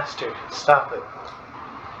 Master, stop it.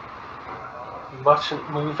 You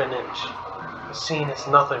mustn't move an inch. The scene is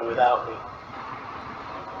nothing without me.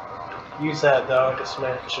 Use that, the artist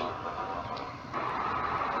mentioned.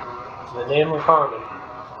 In the name of harmony.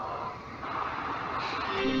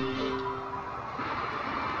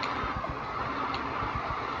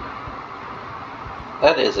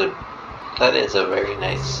 That is a very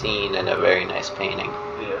nice scene and a very nice painting.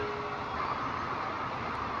 Yeah.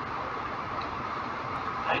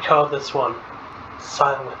 I call this one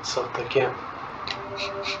Silence of the Gimp.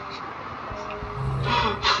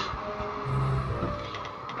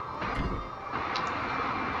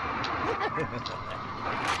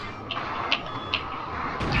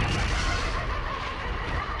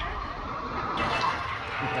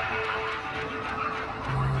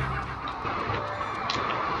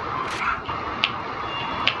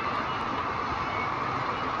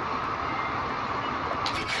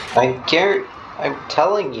 I'm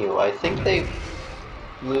telling you, I think they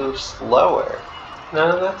move slower.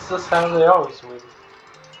 No, that's just how they always move.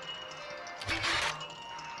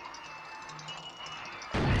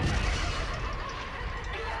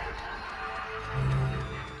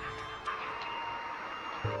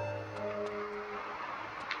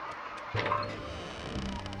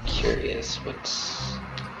 Curious, what's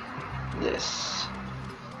this?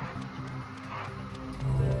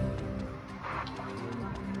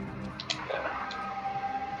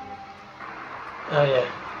 Oh yeah.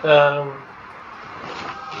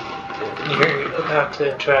 You're about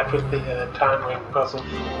to interact with the time ring puzzle.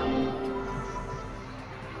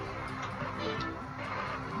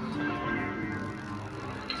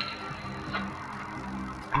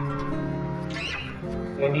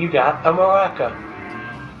 And you got a maraca.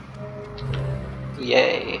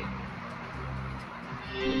 Yay.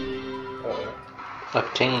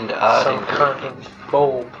 Obtained odd Some kind ingredient. of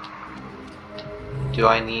bulb. Do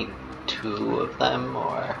I need 2 of them,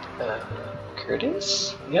 or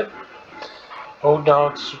Curtis? Yep. Old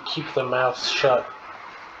dogs should keep their mouths shut.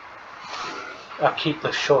 I'll keep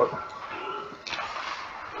the short.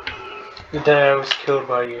 The day I was killed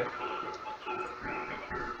by you.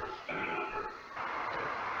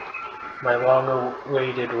 My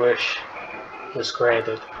long-awaited wish was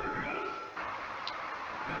granted.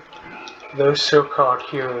 Those so-called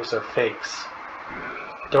heroes are fakes.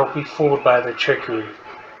 Don't be fooled by their trickery.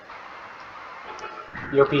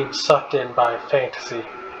 You're being sucked in by fantasy.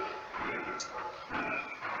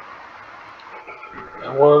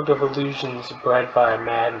 A world of illusions bred by a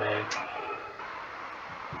madman.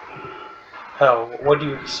 Hell, what do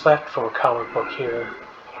you expect from a comic book hero?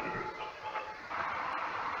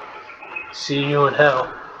 See you in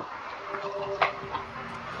hell.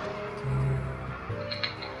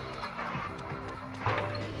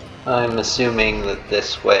 I'm assuming that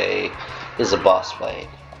this way is a boss fight.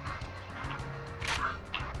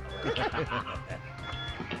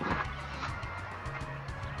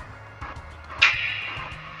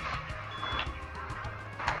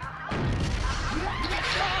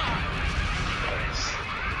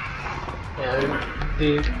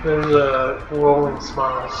 Yeah, those rolling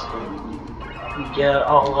smiles. You get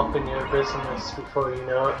all up in your business before you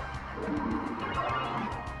know it.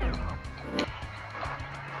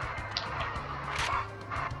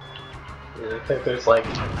 Yeah, I think there's like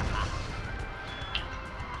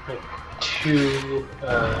 2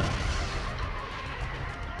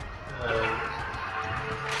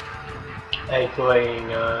 egg-laying,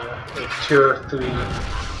 like 2 or 3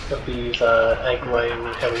 of these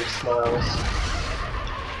egg-laying heavy smiles.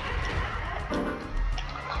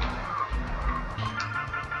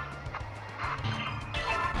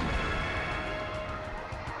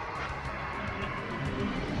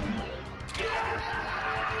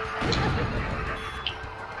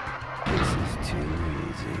 This is too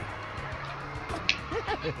easy.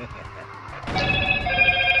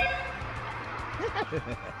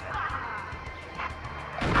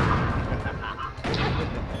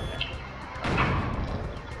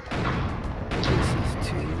 This is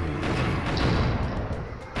too easy.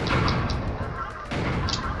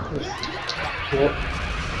 Yep.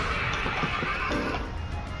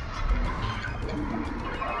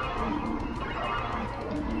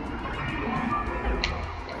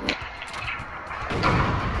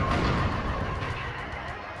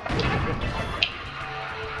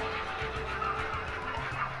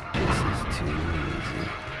 This is too easy.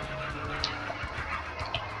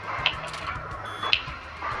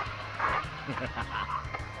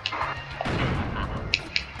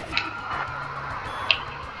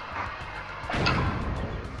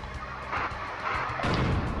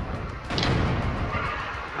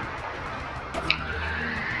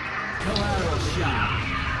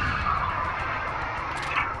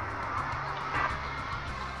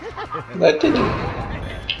 That did you?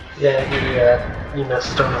 Yeah, you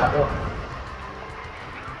missed on that one.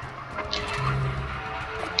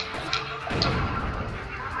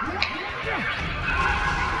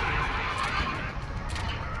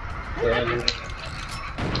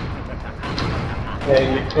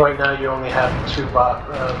 Right now you only have 2 blood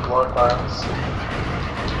vials.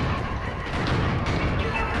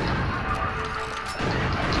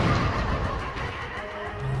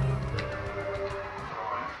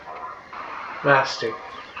 Master,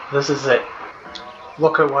 this is it.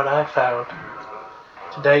 Look at what I found.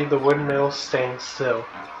 Today the windmill stands still.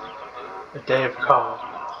 A day of calm.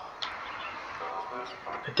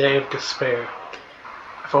 A day of despair.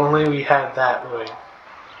 If only we had that ring.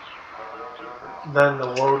 Then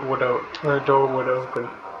the door would open.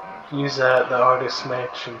 Use that at the artist's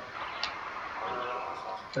mansion.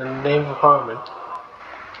 In the name of Harmon.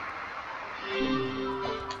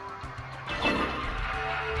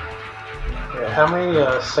 Yeah, how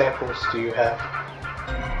many samples do you have?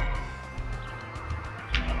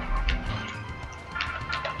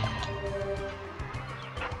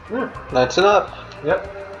 That's enough.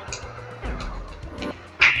 Yep.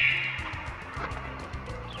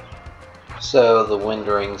 So the wind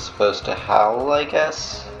ring's supposed to howl, I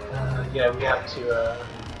guess? Yeah, we have to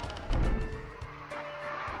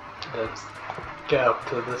let's get up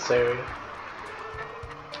to this area.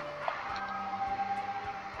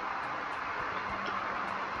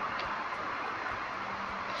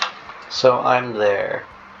 So I'm there.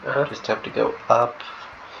 Uh-huh. Just have to go up,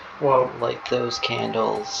 Well, light those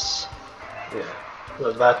candles. yeah.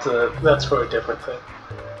 Well, that's for a different thing.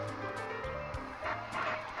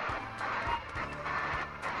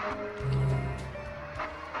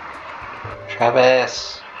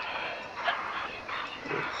 Travis!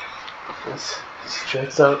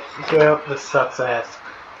 Straight up, this sucks ass.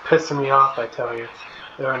 Pissing me off, I tell you.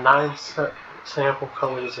 There are 9 sample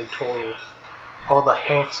colors in total. All the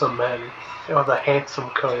handsome men, all the handsome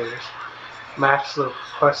colors. Match the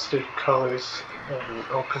requested colors and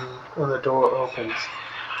open when the door opens.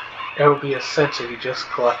 It will be essential you just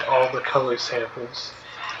collect all the color samples.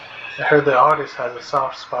 I heard the artist has a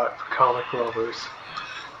soft spot for comic lovers.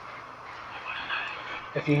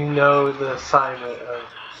 If you know the assignment of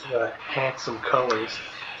the handsome colors,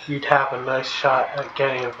 you'd have a nice shot at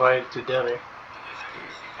getting invited to dinner.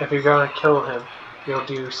 If you're gonna kill him, you'll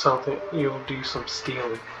do some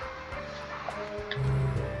stealing.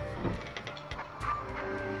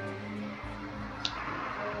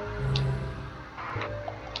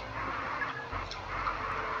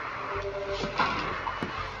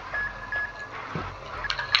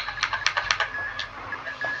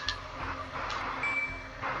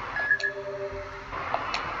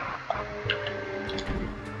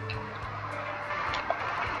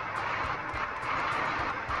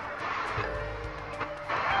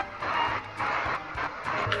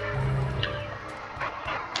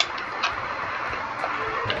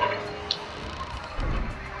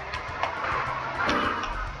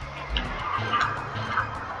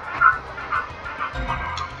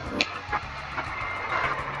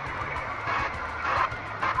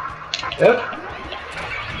 Yep.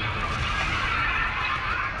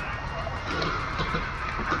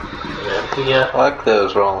 Yeah. Fuck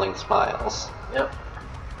those rolling smiles. Yep.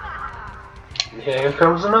 Here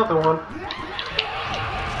comes another one.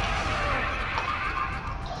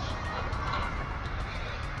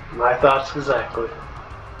 My thoughts exactly.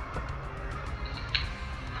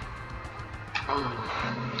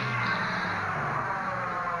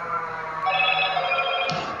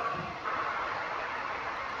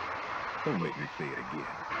 Don't make me say it again.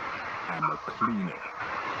 I'm a cleaner.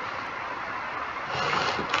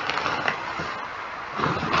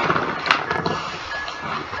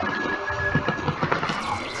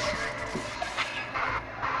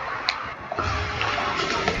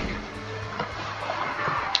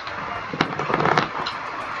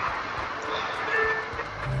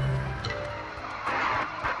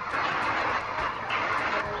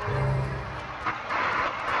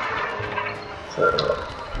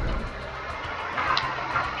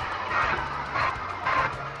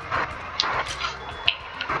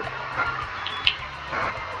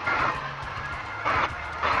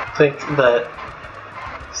 I think that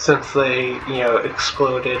since they,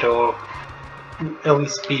 exploded, or at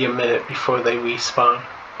least be a minute before they respawn.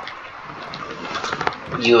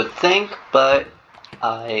 You would think, but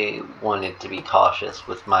I wanted to be cautious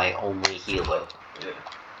with my only healer.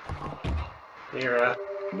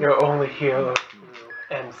 Your only hero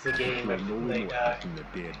who ends the game if No they die. in the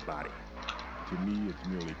dead body. To me, it's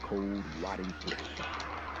merely cold, rotting flesh.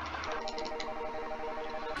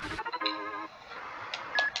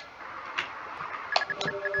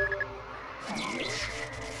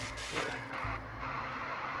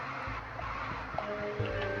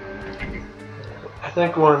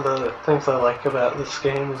 think one of the things I like about this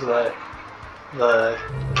game is that the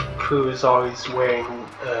crew is always wearing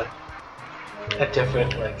a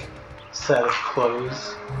different like set of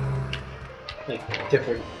clothes, like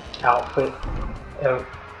different outfit at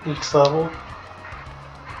each level.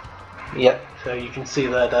 Yep. So you can see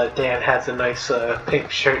that Dan has a nice pink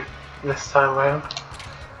shirt this time around.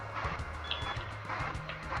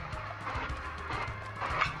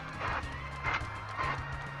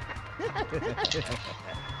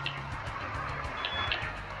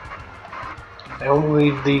 I don't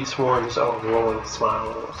believe these ones are rolling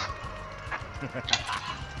smiles.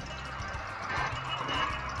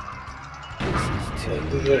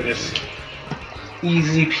 These are just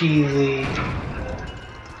easy peasy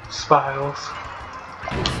spirals.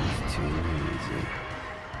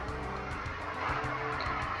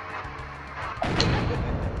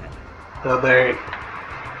 So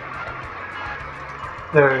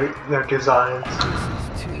their designs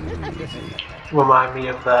remind me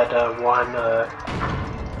of that one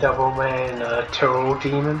Devilman Turtle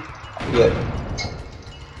Demon. Yep.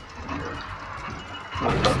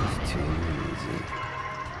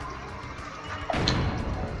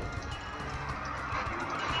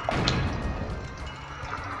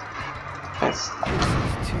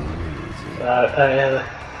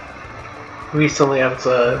 Recently I was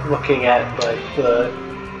looking at like the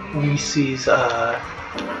Reese's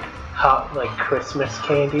hot like Christmas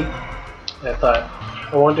candy. I thought,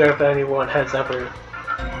 I wonder if anyone has ever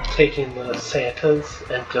taken the Santas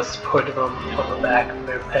and just put them on the back of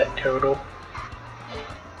their pet turtle.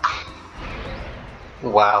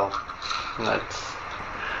 Wow.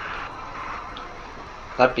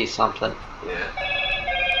 That'd be something. Yeah.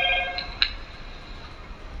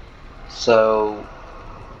 So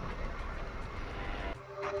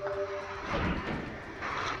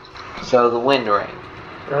the wind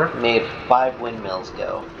ring made 5 windmills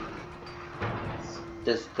go.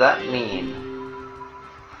 Does that mean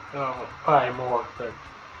Oh, probably more, but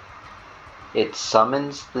it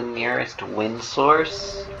summons the nearest wind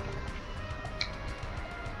source?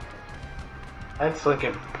 I just think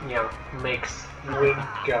it, makes wind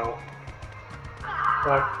go.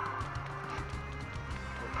 Right.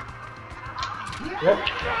 Yep.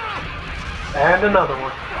 And another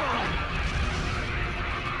one.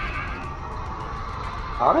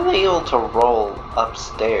 How are they able to roll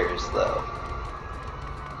upstairs, though?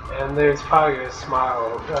 And there's probably a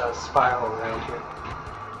spiral around here.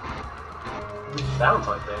 It sounds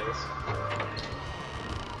like there is.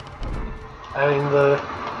 I mean,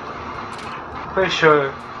 pretty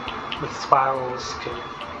sure the spirals can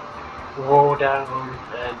roll down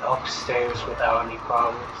and upstairs without any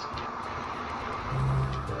problems.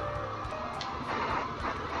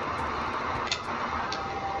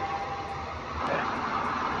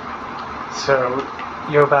 So,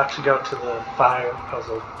 you're about to go to the fire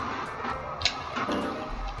puzzle.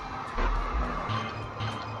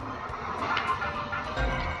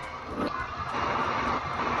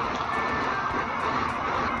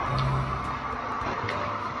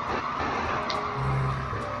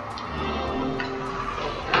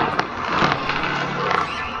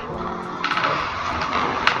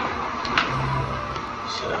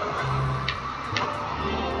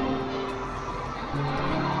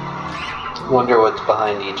 Wonder what's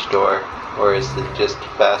behind each door, or is it just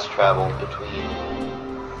fast travel between?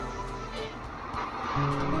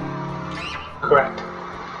 Correct.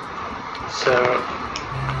 So,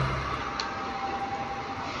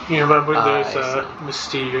 you remember there's a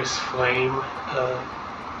mysterious flame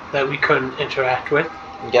that we couldn't interact with?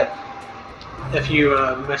 Yep. If you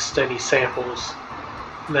missed any samples,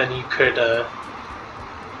 then you could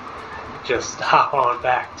just hop on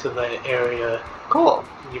back to the area Cool.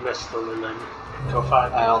 you missed them and then go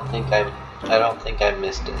find them. I don't think I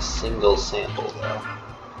missed a single sample though.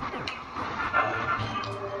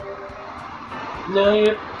 No,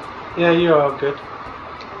 you're all good.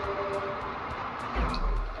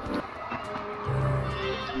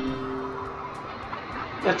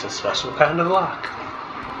 It's a special kind of lock.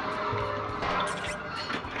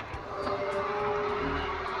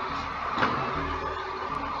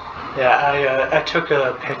 Yeah, I took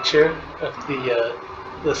a picture of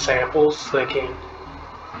the samples, thinking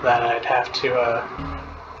that I'd have to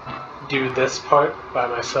do this part by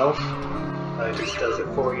myself. It just does it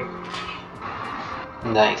for you.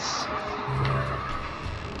 Nice.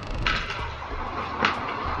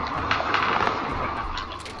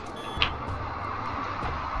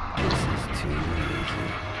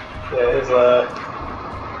 Yeah,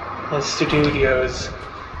 his studio's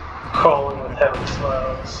crawling with heavy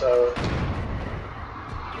smiles, so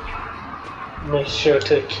Make sure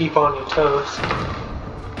to keep on your toes.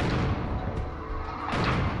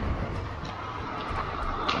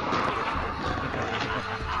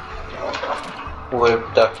 Would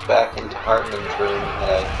have ducked back into Hartman's room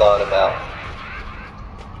and I thought about.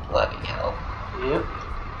 Bloody hell. Yep.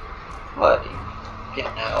 Bloody,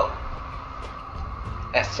 hell.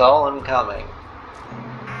 I saw him coming.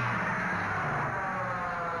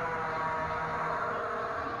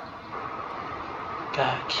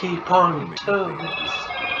 Gotta keep on your toes.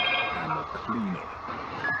 I'm a cleaner.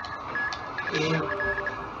 Yep.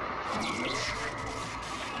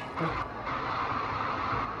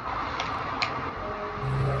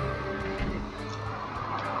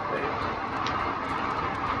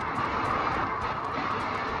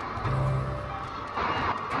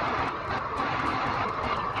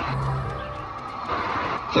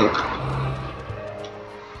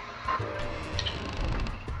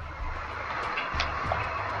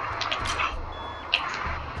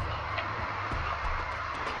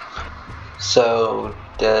 So,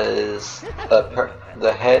 does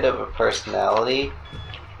the head of a personality,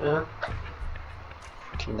 can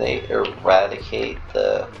they eradicate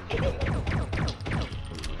the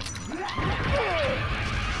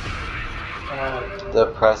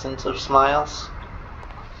presence of smiles?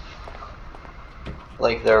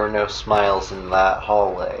 Like there were no smiles in that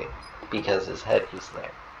hallway because his head was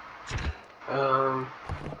there.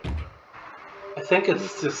 I think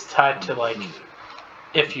it's just tied to like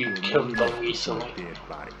if you killed them recently. Dead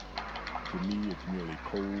body. To me, it's merely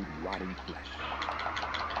cold, rotting flesh.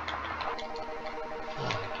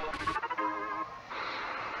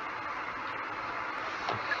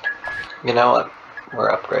 You know what? We're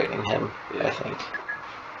upgrading him, I think.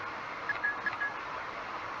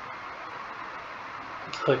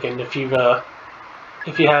 Look, and if you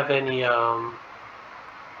have any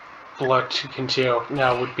blood to conceal,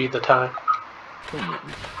 now would be the time. Don't make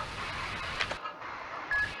me.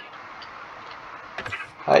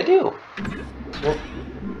 I do.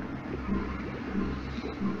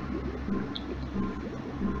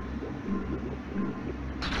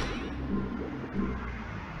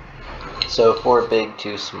 So 4 big,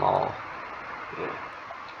 2 small. Yeah.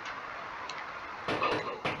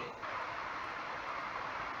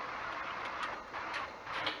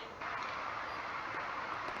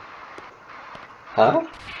 Huh?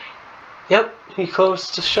 Yep, he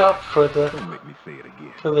closed the shop for Don't make me say it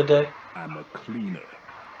again. the day. I'm a cleaner.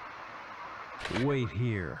 Wait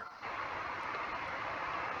here.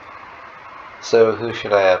 So who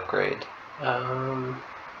should I upgrade? Do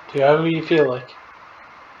however you feel like.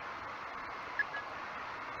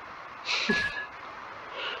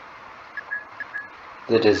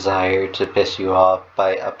 The desire to piss you off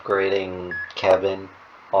by upgrading Kevin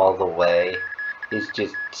all the way is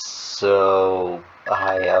just so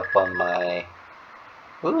high up on my...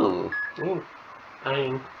 Ooh. I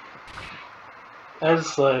mean, I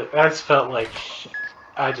just felt like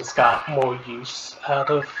I just got more use out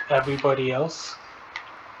of everybody else.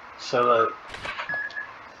 So that,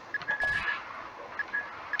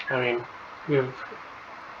 I mean, we've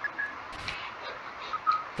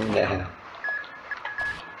Nah. Yeah.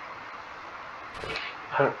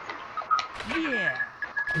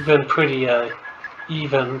 been pretty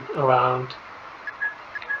even around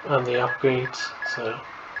on the upgrades. So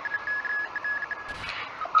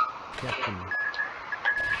Definitely.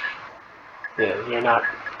 yeah,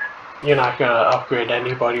 you're not gonna upgrade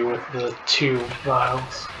anybody with the 2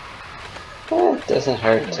 vials. Well, it doesn't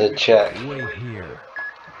hurt to check. Wait here.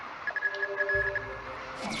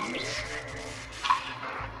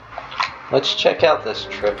 Let's check out this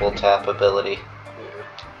triple tap ability.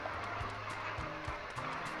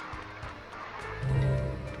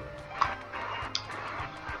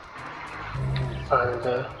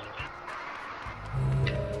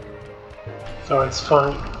 So it's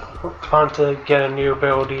fun to get a new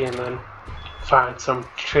ability and then find some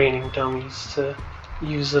training dummies to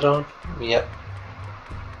use it on. Yep.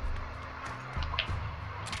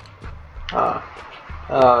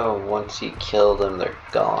 Oh, once you kill them, they're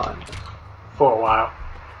gone. For a while.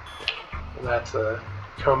 And that's a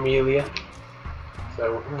Camellia.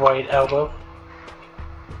 So right elbow.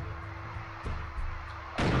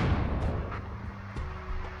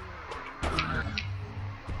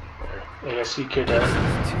 I guess you could,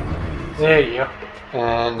 there you go.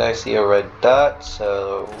 And I see a red dot,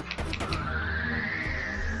 so...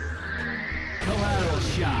 Collateral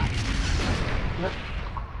shot.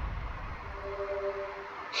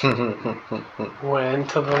 Went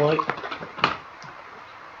into the light.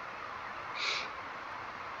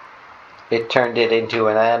 It turned it into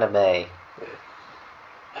an anime.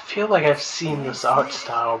 I feel like I've seen this art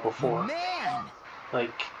style before. Man!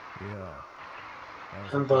 Like Yeah.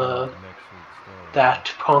 in the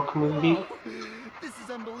Daft Punk movie. Whoa, this is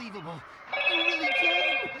unbelievable. You really can? I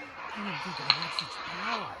didn't think I had such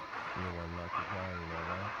power. You're one lucky guy, you know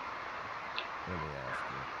that? Let me ask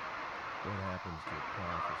you, what happens to a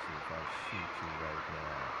prophecy if I shoot you right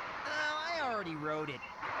now? Oh, I already wrote it.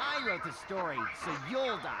 I wrote the story, so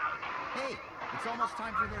you'll die. Hey, it's almost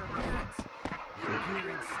time for their appearance. The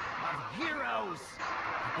appearance of heroes.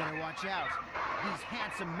 You better watch out. These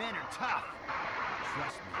handsome men are tough.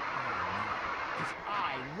 Trust me, I know, because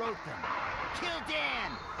I wrote them. Kill Dan!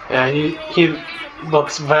 Yeah, he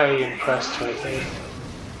looks very impressed right there.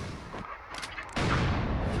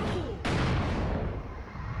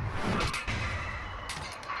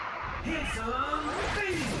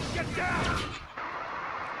 Get down!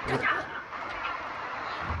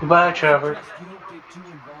 Goodbye, Trevor. You don't get too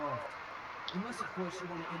involved. Unless, of course, you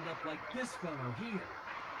want to end up like this fellow here.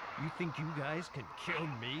 You think you guys can kill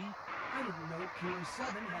me? I didn't know Killer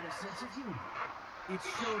 7 had a sense of humor. It's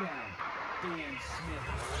showdown, Dan Smith.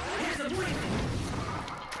 Here's the briefing!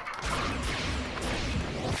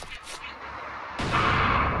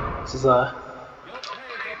 This is You'll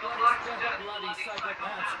pay for bloody step, bloody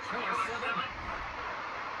psychopaths, Killer 7.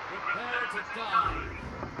 Prepare to die.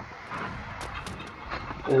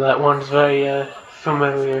 that one's very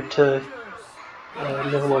familiar to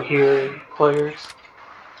No More Hero players.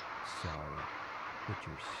 Sorry, but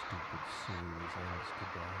your stupid series ends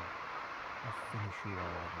today. I'll finish you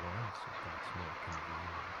all at once if that's more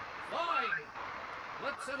convenient. Fine!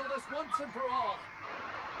 Let's settle this once and for all.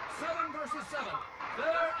 7 versus 7.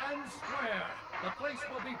 Fair and square. The place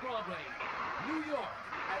will be Broadway, New York,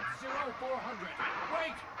 at 0400.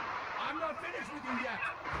 Wait! I'm not finished with you yet!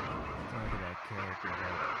 Talk about character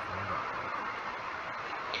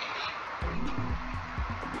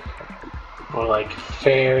Or like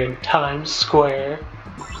fair in Times Square.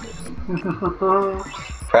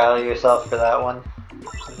 Proud of yourself for that one?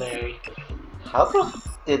 Very. How the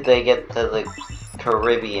did they get to the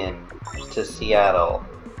Caribbean to Seattle?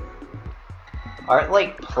 Aren't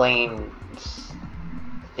like planes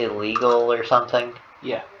illegal or something?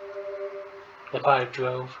 Yeah. They probably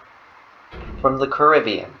drove. From the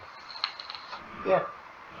Caribbean. Yeah.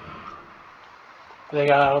 They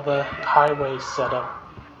got all the highways set up.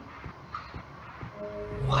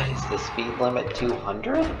 What is the speed limit?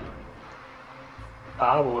 200?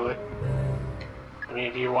 Probably. I mean,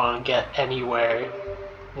 if you want to get anywhere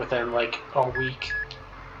within like a week.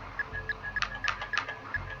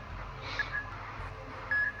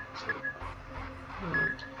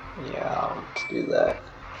 Yeah, let's do that.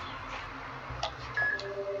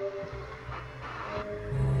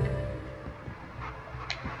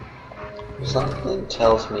 Something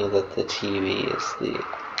tells me that the TV is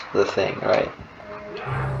the thing, right?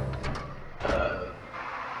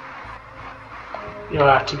 You'll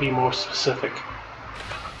have to be more specific.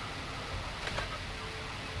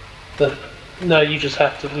 No, you just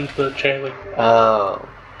have to leave the trailer. Oh.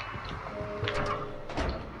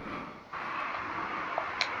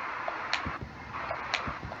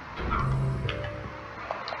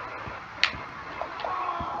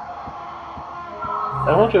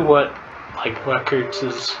 I wonder what like records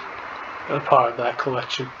is a part of that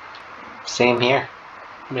collection. Same here.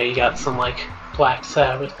 Maybe you got some like Black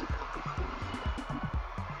Sabbath.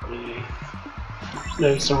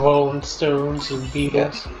 Maybe some Rolling Stones and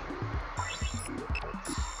Beatles.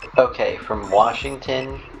 Okay, from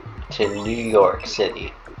Washington to New York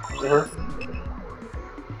City.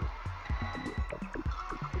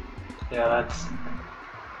 Yeah, that's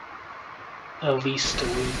at least a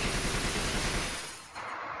week.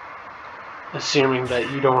 Assuming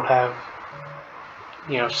that you don't have,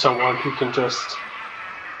 someone who can just,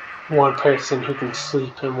 one person who can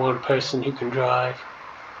sleep and one person who can drive.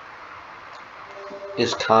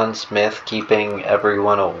 Is Con Smith keeping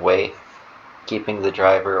everyone awake? Keeping the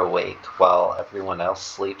driver awake while everyone else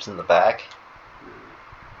sleeps in the back?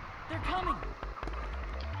 They're coming!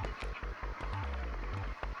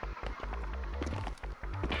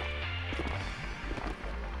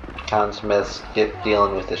 Con Smith's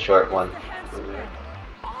dealing with the short one.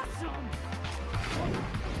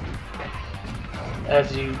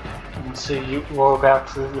 As you can see, we're about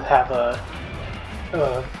to have a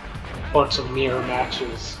bunch of mirror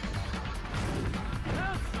matches.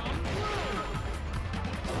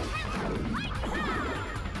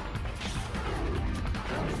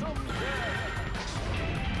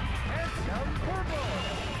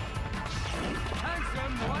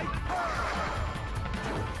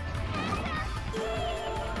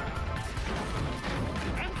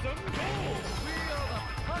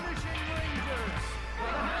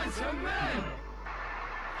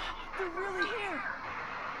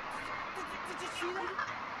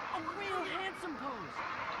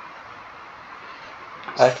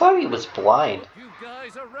 I thought he was blind. You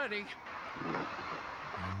guys are ready. I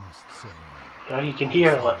must say, Now you can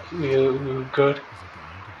hear like you good. is a going to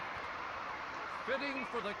Fitting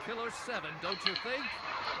for the Killer 7, don't you think? I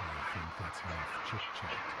think that's enough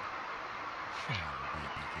chit-chat. Shall we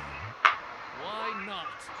begin? Why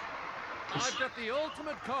not? I've got the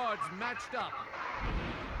ultimate cards matched up.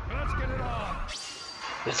 Let's get it on.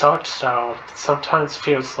 This art style sometimes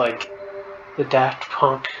feels like the Daft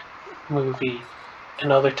Punk movie,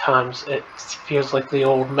 and other times it feels like the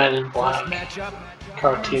old Men in Black Matchup,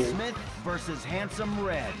 cartoon. Smith versus Handsome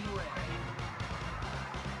Red.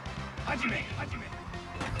 Hajime.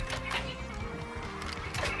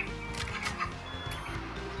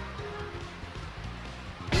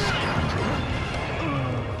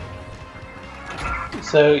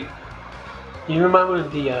 So, you remember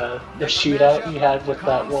the shootout you had with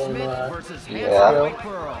that one? Yeah. girl?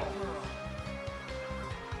 Pearl.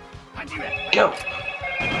 Go.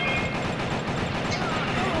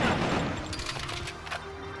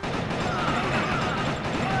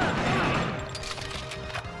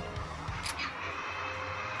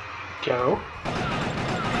 Go.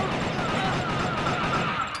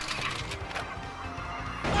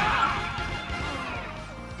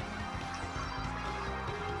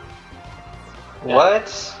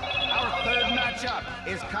 What? Our third matchup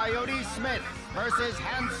is Coyote Smith versus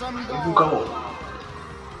Handsome Gold. Go.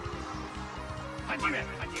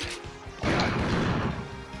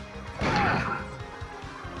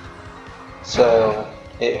 So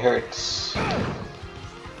it hurts. It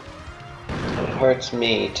hurts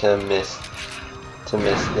me to miss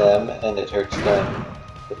them, and it hurts them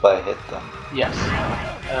if I hit them. Yes.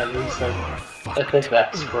 At least I think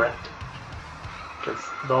that's correct. Because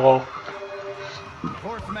they'll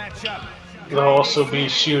Fourth matchup. also be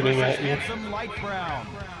shooting at you. Handsome Light Brown.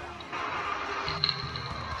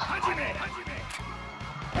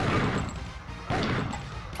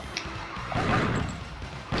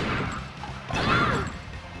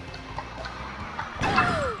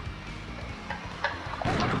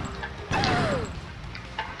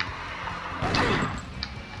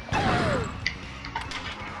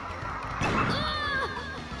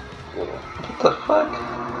 What the fuck?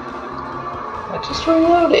 I just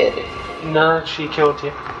reloaded. No, she killed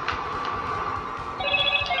you.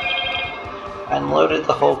 I unloaded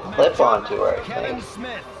the whole clip onto her, I Kevin think.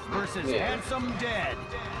 Smith versus Yeah. Handsome Dead.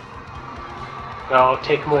 No, it'll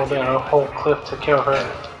take more than a whole clip to kill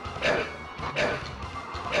her.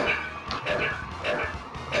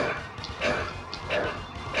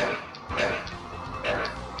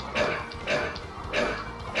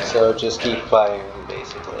 So just keep firing,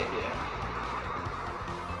 basically. Yeah.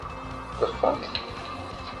 The fuck?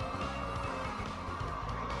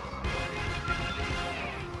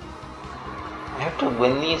 I have to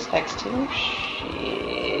win these next two?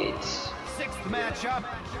 Shit. Sixth matchup.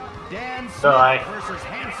 Dan Smith No, I- versus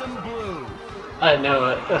Handsome Blue. I know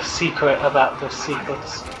a secret about this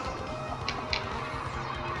sequence.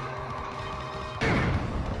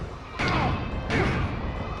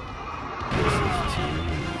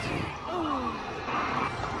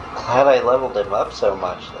 Glad I leveled him up so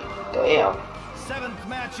much. Like, damn. Seventh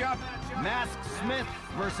matchup. Mask Smith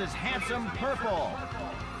versus Handsome Purple.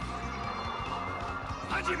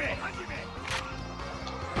 Hajime.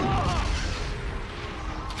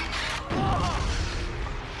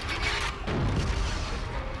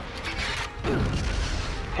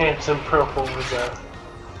 Handsome Purple is a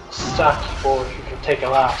stocky boy who can take a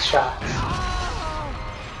lot of shots.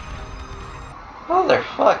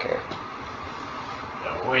 Motherfucker.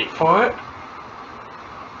 Now wait for it.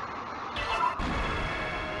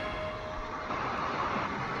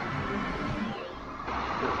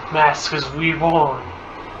 Mask is reborn.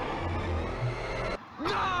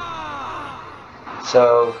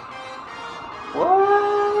 So,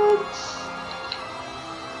 what?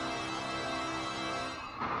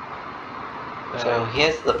 So he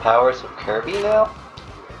has the powers of Kirby now?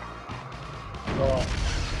 Well,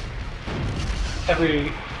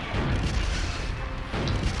 every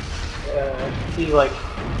he like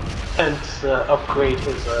tends to upgrade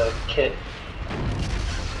his kit.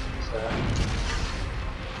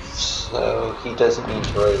 So he doesn't need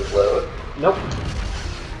to reload. Nope.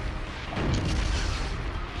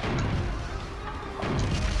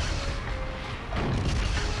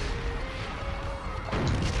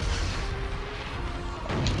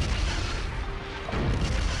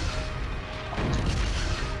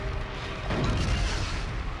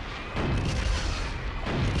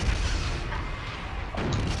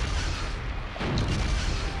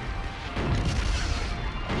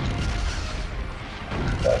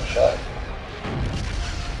 That shot.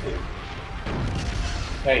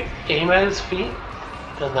 aim at his feet,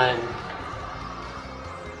 and then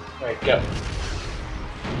alright, go.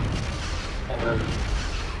 And then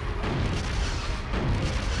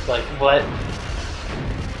like let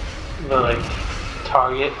the like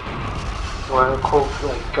target or quote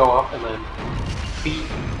like go up and then feet,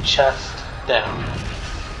 chest, down.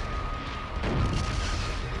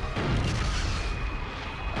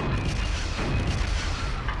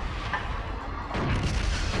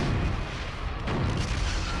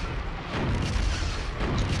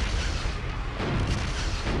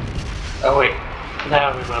 Oh wait, now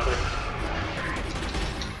I remember.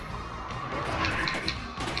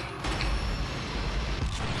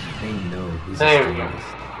 They know who's There we go.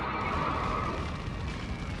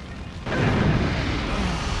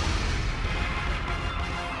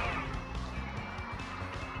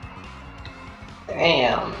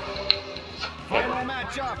 Damn. Final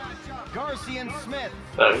matchup. Garcia and Smith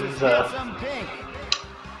That versus is Handsome Pink.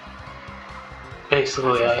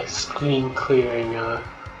 basically a screen clearing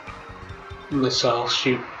missile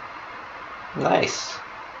shoot. Nice.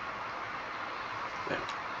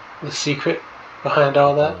 The secret behind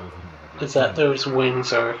all that is that those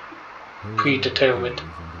wins are predetermined,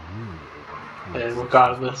 and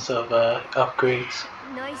regardless of upgrades.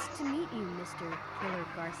 Nice to meet you, Mr. Killer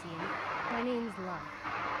Garcia. My name's Love.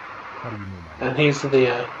 How do you know my And he's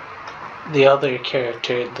the other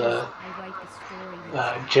character, the I write the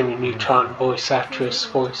story. Jimmy Neutron voice actress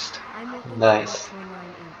voiced. I'm working Nice. for Online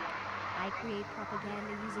Inc. I create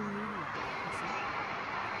propaganda using media. You see?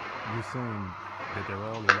 You're saying that they're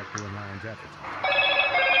all Electoral Alliance advertisers?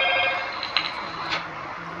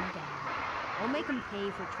 I'll make them pay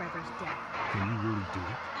for Trevor's death. Can you really do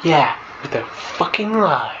it? Yeah, with their fucking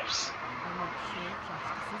lives. I'll make sure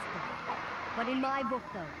justice is done. But in my book,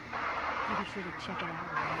 though, you be sure to check it out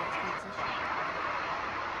in the next week's issue.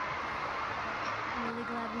 I'm really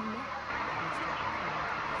glad we met, Mr. Killer.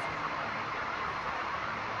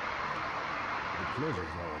 The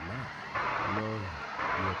pleasure's all mine. Love,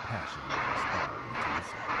 your passion is inspiring to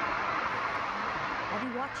listen. I'll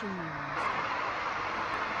be watching you, Mr.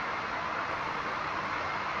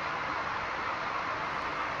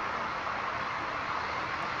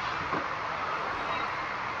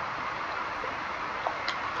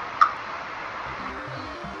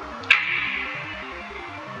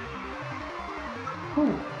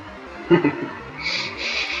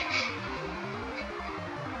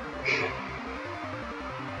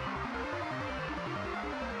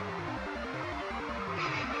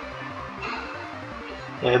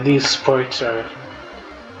 Yeah, these sports are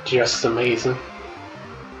just amazing.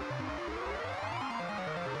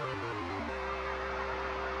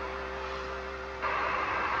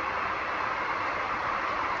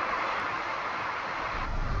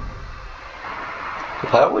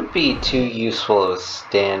 That would be too useful as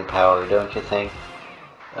stand power, don't you think?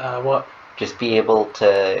 What? Just be able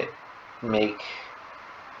to make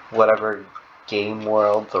whatever game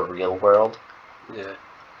world the real world. Yeah.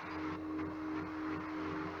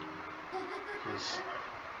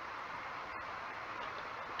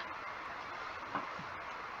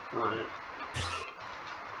 Right.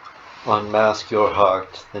 Unmask your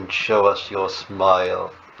heart, then show us your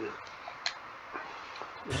smile.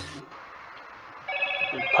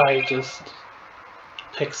 You'd probably just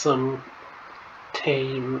pick some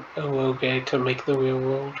tame Oroge to make the real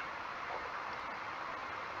world.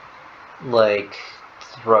 Like,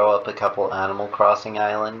 throw up a couple Animal Crossing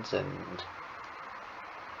islands and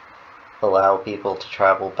allow people to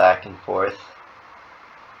travel back and forth.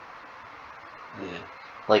 Yeah.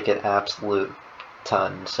 Like an absolute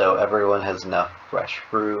ton, so everyone has enough fresh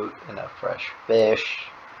fruit, enough fresh fish,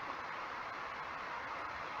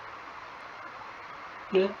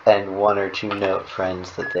 Yeah. and one or two note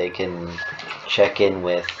friends that they can check in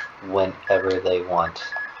with whenever they want.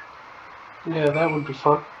 Yeah, that would be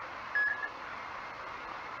fun.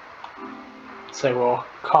 So we'll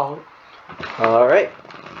call it. Alright.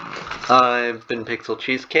 I've been Pixel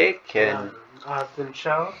Cheesecake, and I've been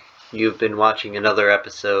Shala. you've been watching another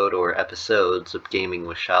episode or episodes of Gaming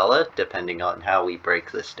with Shala, depending on how we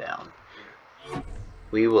break this down.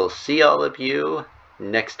 We will see all of you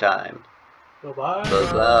next time. Bye-bye.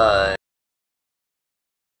 Bye-bye.